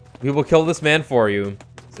hotel. We will kill this man for you.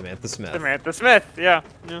 Samantha Smith. Samantha Smith, yeah.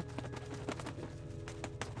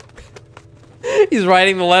 He's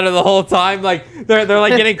writing the letter the whole time. Like they're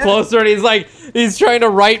like getting closer, and he's trying to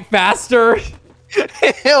write faster.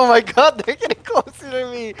 Oh my god, they're getting closer to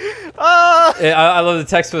me. I love the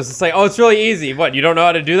text was. It's like, oh, it's really easy. What, you don't know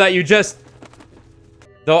how to do that? You just.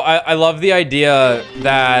 Though I love the idea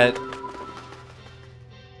that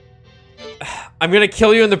I'm gonna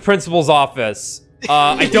kill you in the principal's office.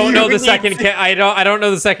 I don't know the second. I don't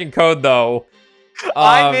know the second code though.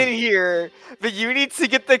 I'm in here, but you need to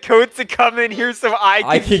get the code to come in here so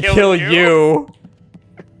I can kill you.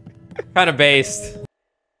 Kind of based.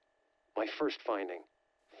 My first finding,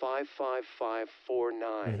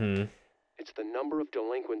 55549. It's the number of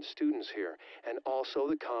delinquent students here, and also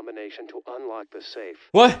the combination to unlock the safe.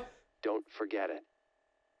 What? Don't forget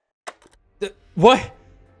it. What?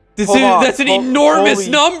 That's an enormous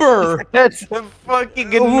number. That's a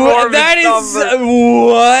fucking enormous That is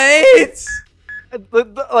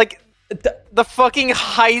number. Like the fucking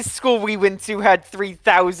high school we went to had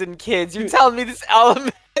 3,000 kids. You're telling me this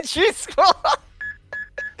elementary school?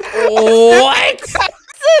 What? 1,000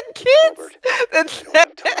 kids?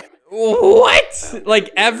 What? Like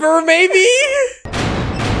ever, maybe?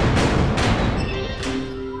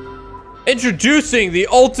 Introducing the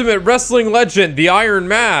ultimate wrestling legend, the Iron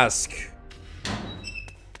Mask.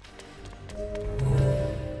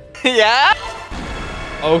 Yeah?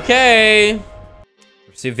 Okay.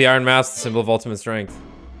 Receive the Iron Mask, the symbol of ultimate strength.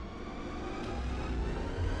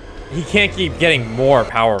 He can't keep getting more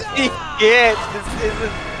powerful. He can't. This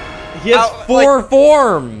isn't... He has four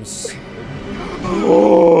forms.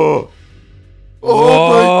 Oh my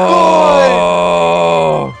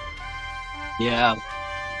god! Yeah.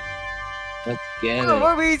 Let's get it.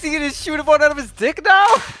 What are he gonna shoot him one out of his dick now?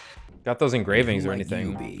 Got those engravings or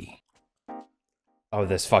anything? Oh,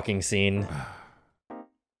 this fucking scene.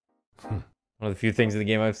 One of the few things in the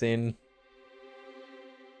game I've seen.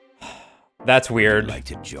 That's weird. Would like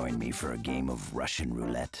to join me for a game of Russian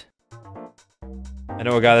roulette? I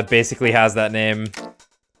know a guy that basically has that name.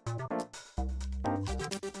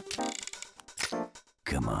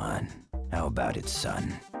 Come on. How about it,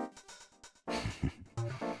 son?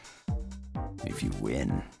 If you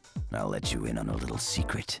win, I'll let you in on a little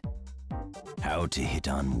secret. How to hit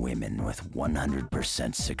on women with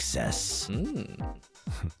 100% success.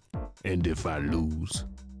 And if I lose?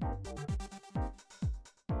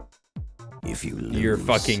 If you lose, you're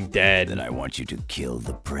fucking dead. Then I want you to kill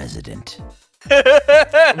the president.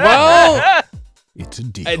 Well, it's a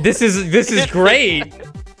deal. This is great.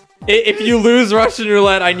 If you lose Russian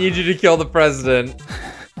roulette, I need you to kill the president.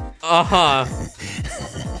 Uh-huh.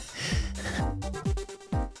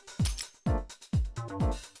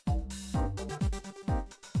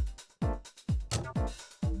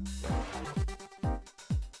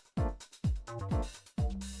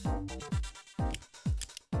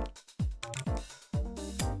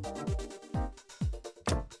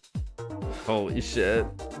 Holy shit.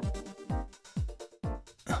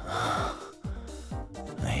 I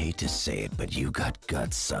hate to say it, but you got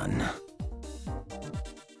guts, son.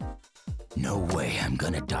 No way I'm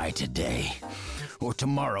gonna die today. Or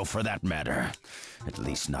tomorrow, for that matter. At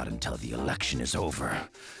least not until the election is over.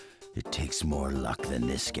 It takes more luck than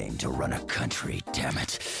this game to run a country, damn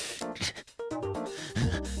it.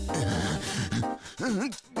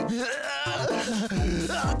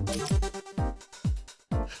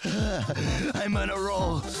 I'm on a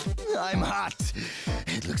roll. I'm hot.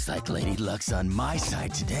 It looks like Lady Luck's on my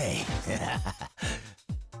side today.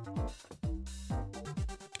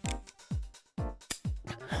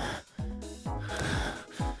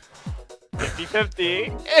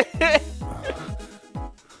 50-50.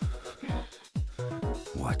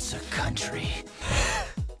 What's a country?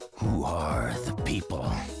 Who are the people?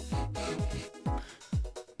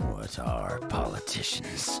 What are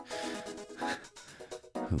politicians?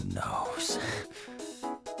 Who knows?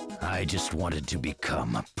 I just wanted to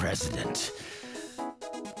become a president.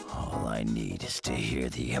 All I need is to hear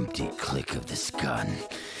the empty click of this gun,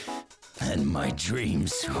 and my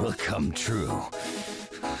dreams will come true.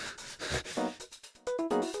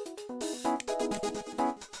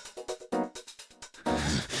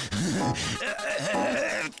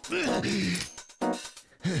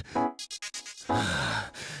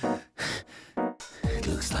 It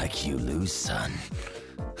looks like you lose, son.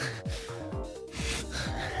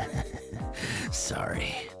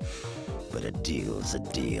 Sorry, but a deal's a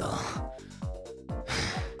deal.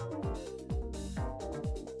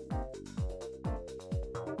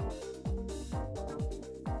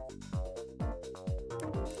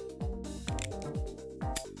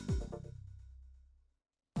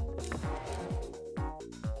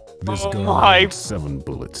 This gun my has 7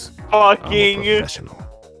 bullets. fucking I'm a professional.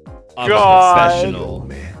 God.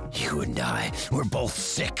 Man. You and I, we're both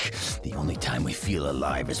sick. The only time we feel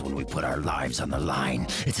alive is when we put our lives on the line.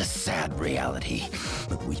 It's a sad reality.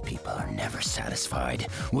 But we people are never satisfied.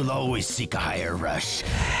 We'll always seek a higher rush.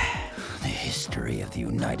 The history of the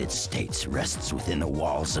United States rests within the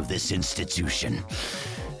walls of this institution.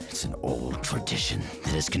 It's an old tradition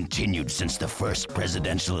that has continued since the first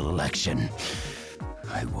presidential election.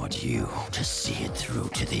 I want you to see it through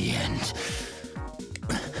to the end.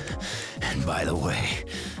 And by the way,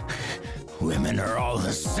 women are all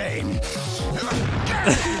the same.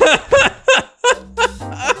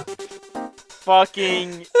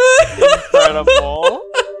 Fucking incredible.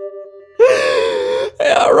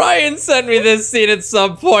 Yeah, Ryan sent me this scene at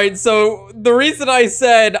some point, so the reason I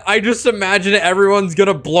said I just imagine everyone's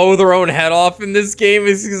gonna blow their own head off in this game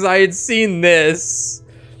is because I had seen this.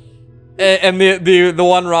 And the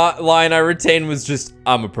one line I retained was just,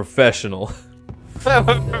 I'm a professional. I'm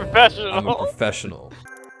a professional. I'm a professional.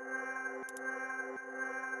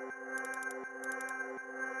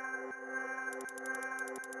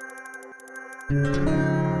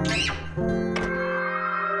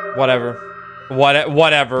 Whatever.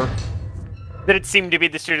 Whatever. Did it seem to be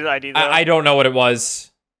the student ID, though? I don't know what it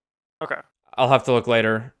was. Okay. I'll have to look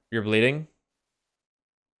later. You're bleeding?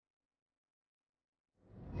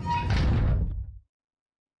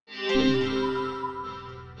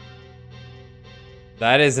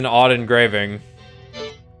 That is an odd engraving.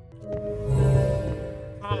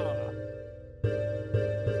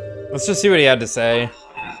 Let's just see what he had to say.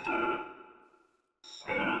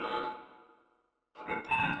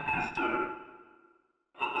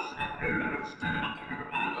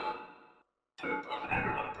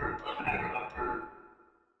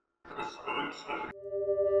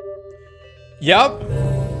 Yep.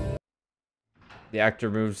 The actor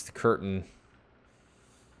moves the curtain.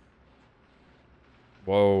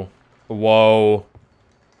 Whoa. Whoa.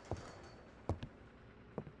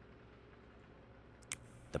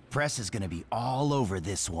 The press is gonna be all over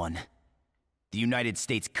this one. The United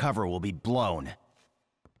States cover will be blown.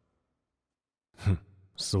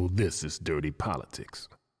 So this is dirty politics.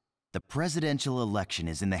 The presidential election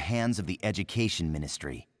is in the hands of the Education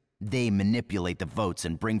Ministry. They manipulate the votes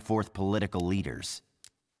and bring forth political leaders.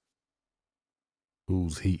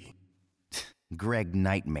 Who's he? Greg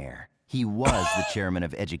Nightmare. He was the chairman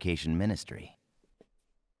of Education Ministry.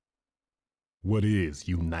 What is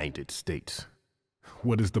United States?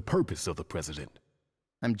 What is the purpose of the president?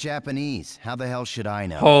 I'm Japanese. How the hell should I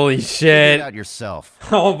know? Holy Figure shit. it out yourself.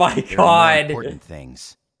 Oh my There are more god. important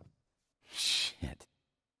things. Shit.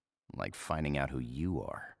 Like finding out who you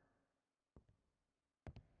are.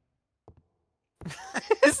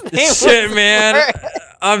 Shit, man.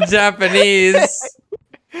 I'm Japanese.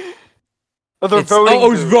 Oh, they're It's voting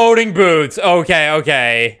booths. voting booths. Okay,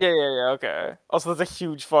 okay. Yeah, okay. Also, that's a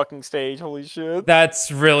huge fucking stage. Holy shit.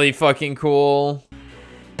 That's really fucking cool.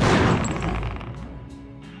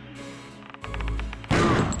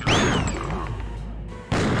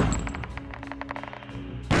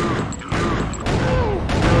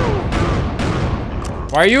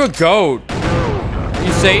 Why are you a goat? Are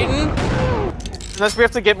you Satan? Unless we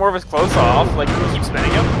have to get more of his clothes off, like, can we keep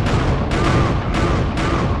spinning him?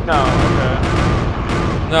 No, okay.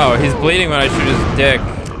 No, he's bleeding when I shoot his dick.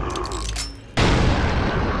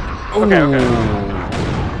 Okay, okay.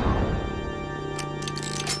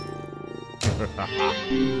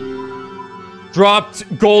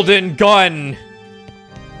 Dropped golden gun.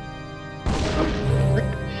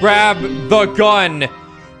 Grab the gun.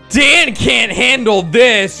 Dan can't handle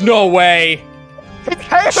this. No way.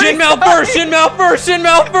 Shin mouth first. Shin mouth first. Shin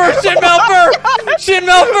mouth first. Shin mouth first. Shin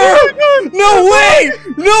mouth first. No way.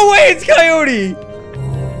 No way. It's Coyote.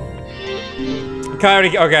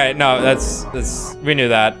 Coyote. Okay. No, that's. We knew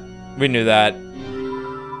that. We knew that.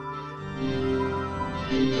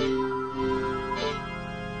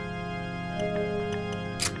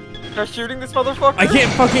 Start shooting this motherfucker. I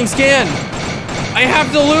can't fucking scan. I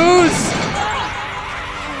have to lose.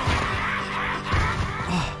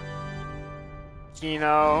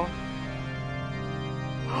 Kino.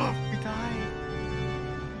 We died.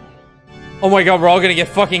 Oh my god, we're all gonna get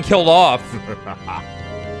fucking killed off.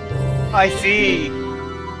 I see.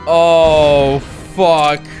 Oh,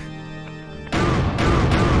 fuck.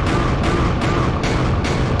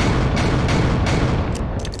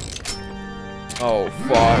 Oh,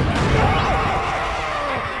 fuck.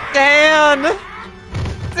 Dan!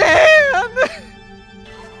 Dan!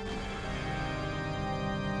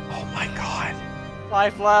 Oh my god.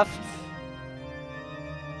 Life left.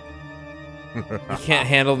 I can't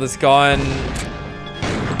handle this gun.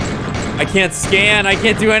 I can't scan. I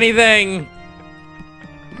can't do anything.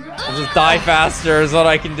 I'll just die faster is what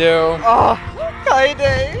I can do. Oh,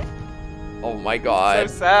 Kaide. Oh my god.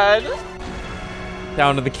 So sad.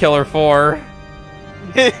 Down to the killer 4.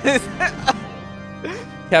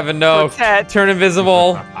 Kevin, no. Turn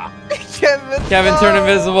invisible. Kevin, turn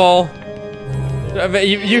invisible.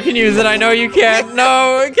 You can use it. I know you can.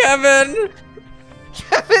 No, Kevin.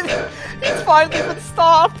 Kevin, it's finally been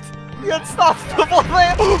stopped. You unstoppable,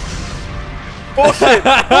 man. Bullshit.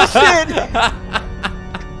 Bullshit.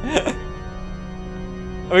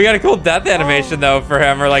 We got a cool death animation though for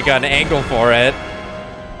him, or like an angle for it.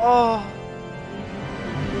 Oh.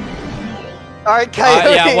 Alright,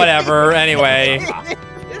 Coyote. Yeah, whatever. Anyway.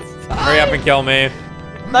 Hurry up and kill me.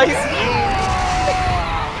 Nice.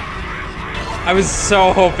 I was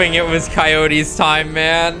so hoping it was Coyote's time,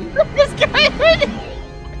 man. It's Coyote.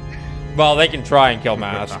 Well, they can try and kill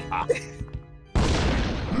Mask.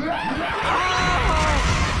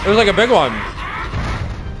 It was like a big one.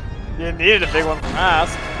 You needed a big one for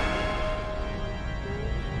Mask.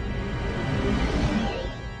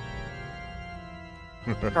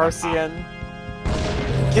 Garcian.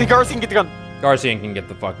 Get Garcian, get the gun. Garcian can get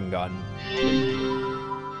the fucking gun.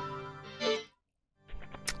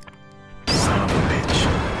 Son of a bitch.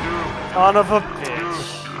 Son of a bitch.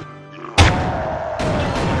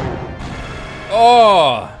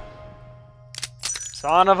 Oh!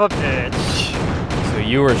 Son of a bitch. So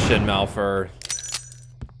you were Shin Malfer.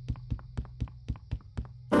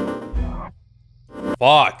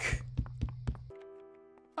 Fuck.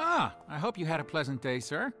 Ah, I hope you had a pleasant day,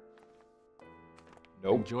 sir.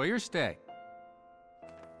 Nope. Enjoy your stay.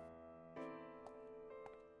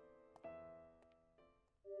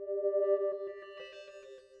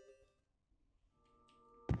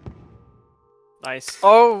 Nice.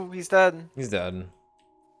 Oh, he's dead. He's dead.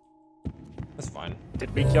 That's fine.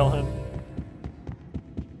 Did we kill him?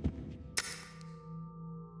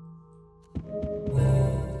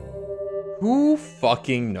 Who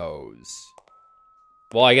fucking knows?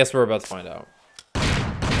 Well, I guess we're about to find out.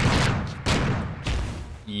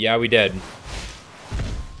 Yeah, we did.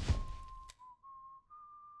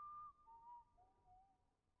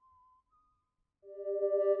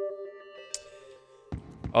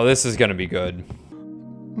 Oh, this is gonna be good.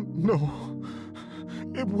 No,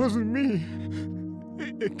 it wasn't me.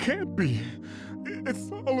 It can't be. It's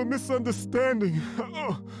all a misunderstanding.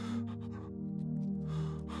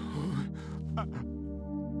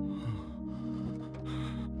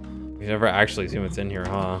 We never actually seen what's in here,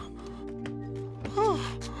 huh?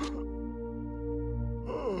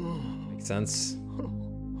 Makes sense.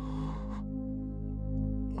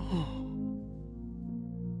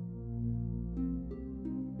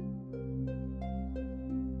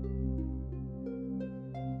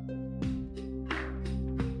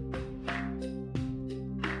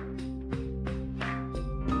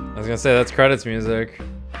 I was gonna say that's credits music.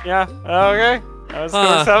 Yeah, okay. That was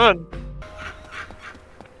score 7.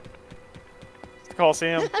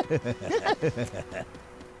 Coliseum.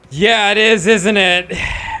 Yeah, it is, isn't it?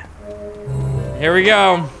 Here we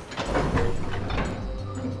go.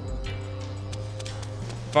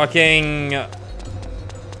 Fucking...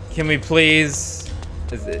 Can we please...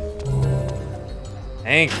 Is it?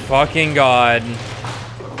 Thank fucking God.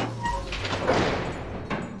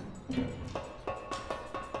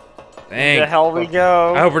 Where the hell we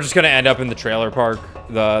go? I hope we're just gonna end up in the trailer park.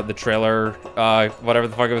 The trailer, whatever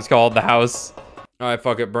the fuck it was called, the house. All right,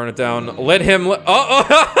 fuck it, burn it down. Let him. Oh!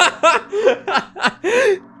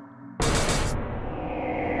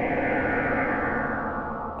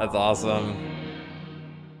 That's awesome.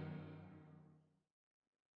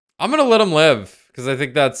 I'm gonna let him live because I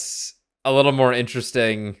think that's a little more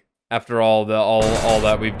interesting after all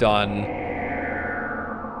that we've done.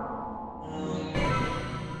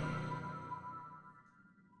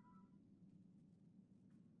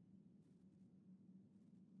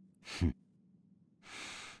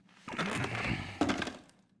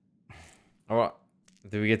 Oh,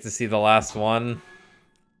 do we get to see the last one?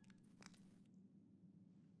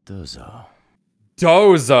 Dozo.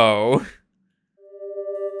 Dozo.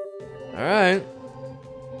 All right.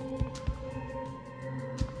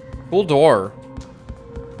 Cool door.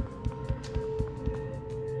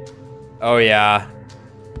 Oh yeah.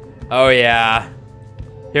 Oh yeah.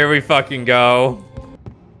 Here we fucking go.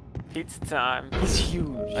 Pizza time. It's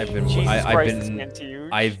huge. I've been huge.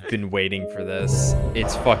 I've been waiting for this.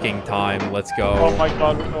 It's fucking time. Let's go. Oh my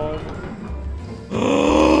God, we're going.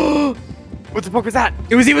 What the fuck was that?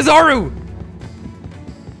 It was Iwazaru!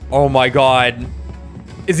 Oh my God.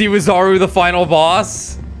 Is Iwazaru the final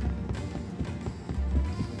boss?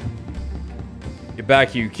 Get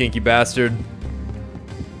back, you kinky bastard.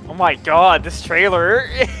 Oh my God, this trailer.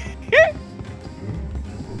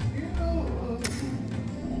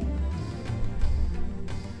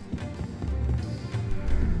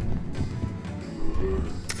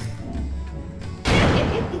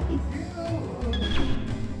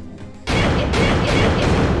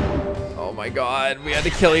 Oh my God, we had to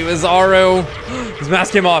kill Iwazaru. His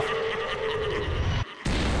mask came off.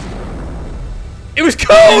 It was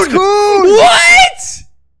Code! What?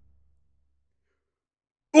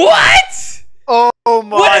 What? Oh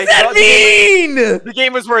my God. What does that mean? The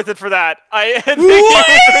game was worth it for that.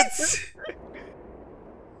 What?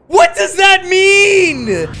 What does that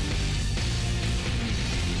mean?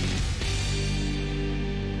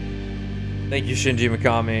 Thank you, Shinji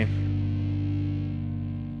Mikami.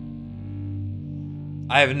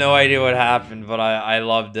 I have no idea what happened, but I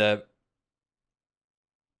loved it.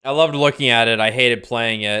 I loved looking at it. I hated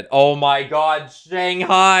playing it. Oh my God,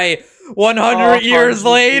 Shanghai! 100 years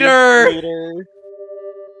later! Here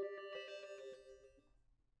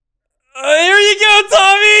you go,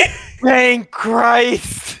 Tommy! Thank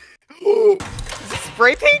Christ! Is this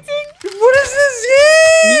spray painting? What is this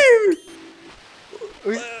game?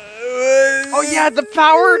 Oh yeah, the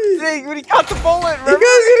power thing when he caught the bullet. Remember? He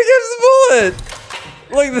was gonna catch the bullet.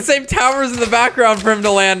 Look, the same towers in the background for him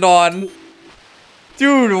to land on.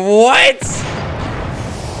 Dude, what?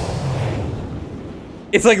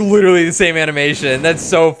 It's like literally the same animation. That's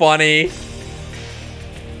so funny.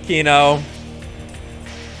 Kino.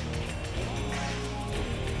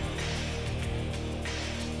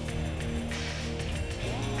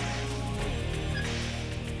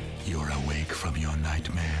 You're awake from your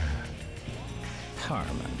nightmare.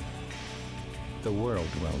 Harmon, the world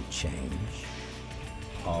won't change.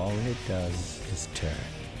 All it does is turn.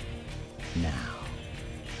 Now,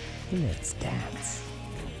 let's dance.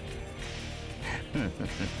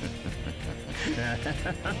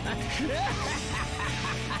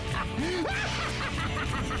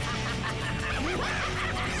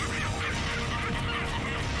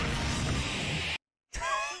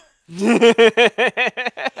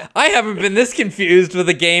 I haven't been this confused with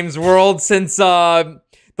a game's world since the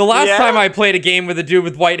last time I played a game with a dude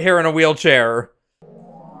with white hair in a wheelchair.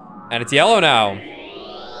 And it's yellow now.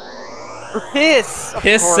 Piss!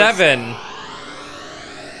 Piss 7.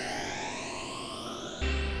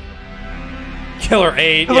 Killer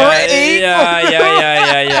 8. Killer 8? Yeah.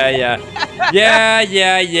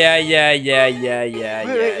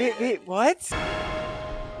 Wait, what?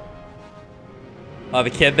 Oh, the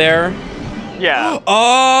kid there? Yeah.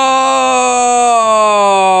 Oh!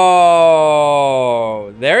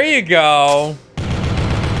 There you go.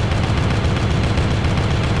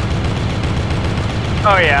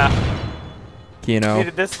 Oh yeah. Kino.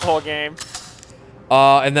 Needed this whole game.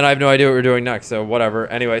 And then I have no idea what we're doing next, so whatever.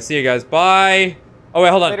 Anyway, see you guys. Bye. Oh, wait,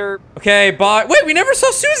 hold on. Later. Okay, bye. Wait, we never saw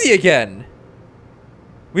Susie again.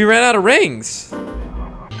 We ran out of rings.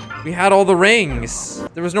 We had all the rings.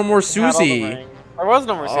 There was no more Susie. There was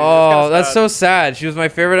no more Susie. Oh, that's so sad. She was my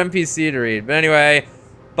favorite NPC to read. But anyway,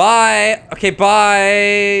 bye. Okay,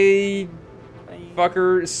 bye.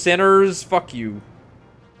 Fucker, sinners. Fuck you.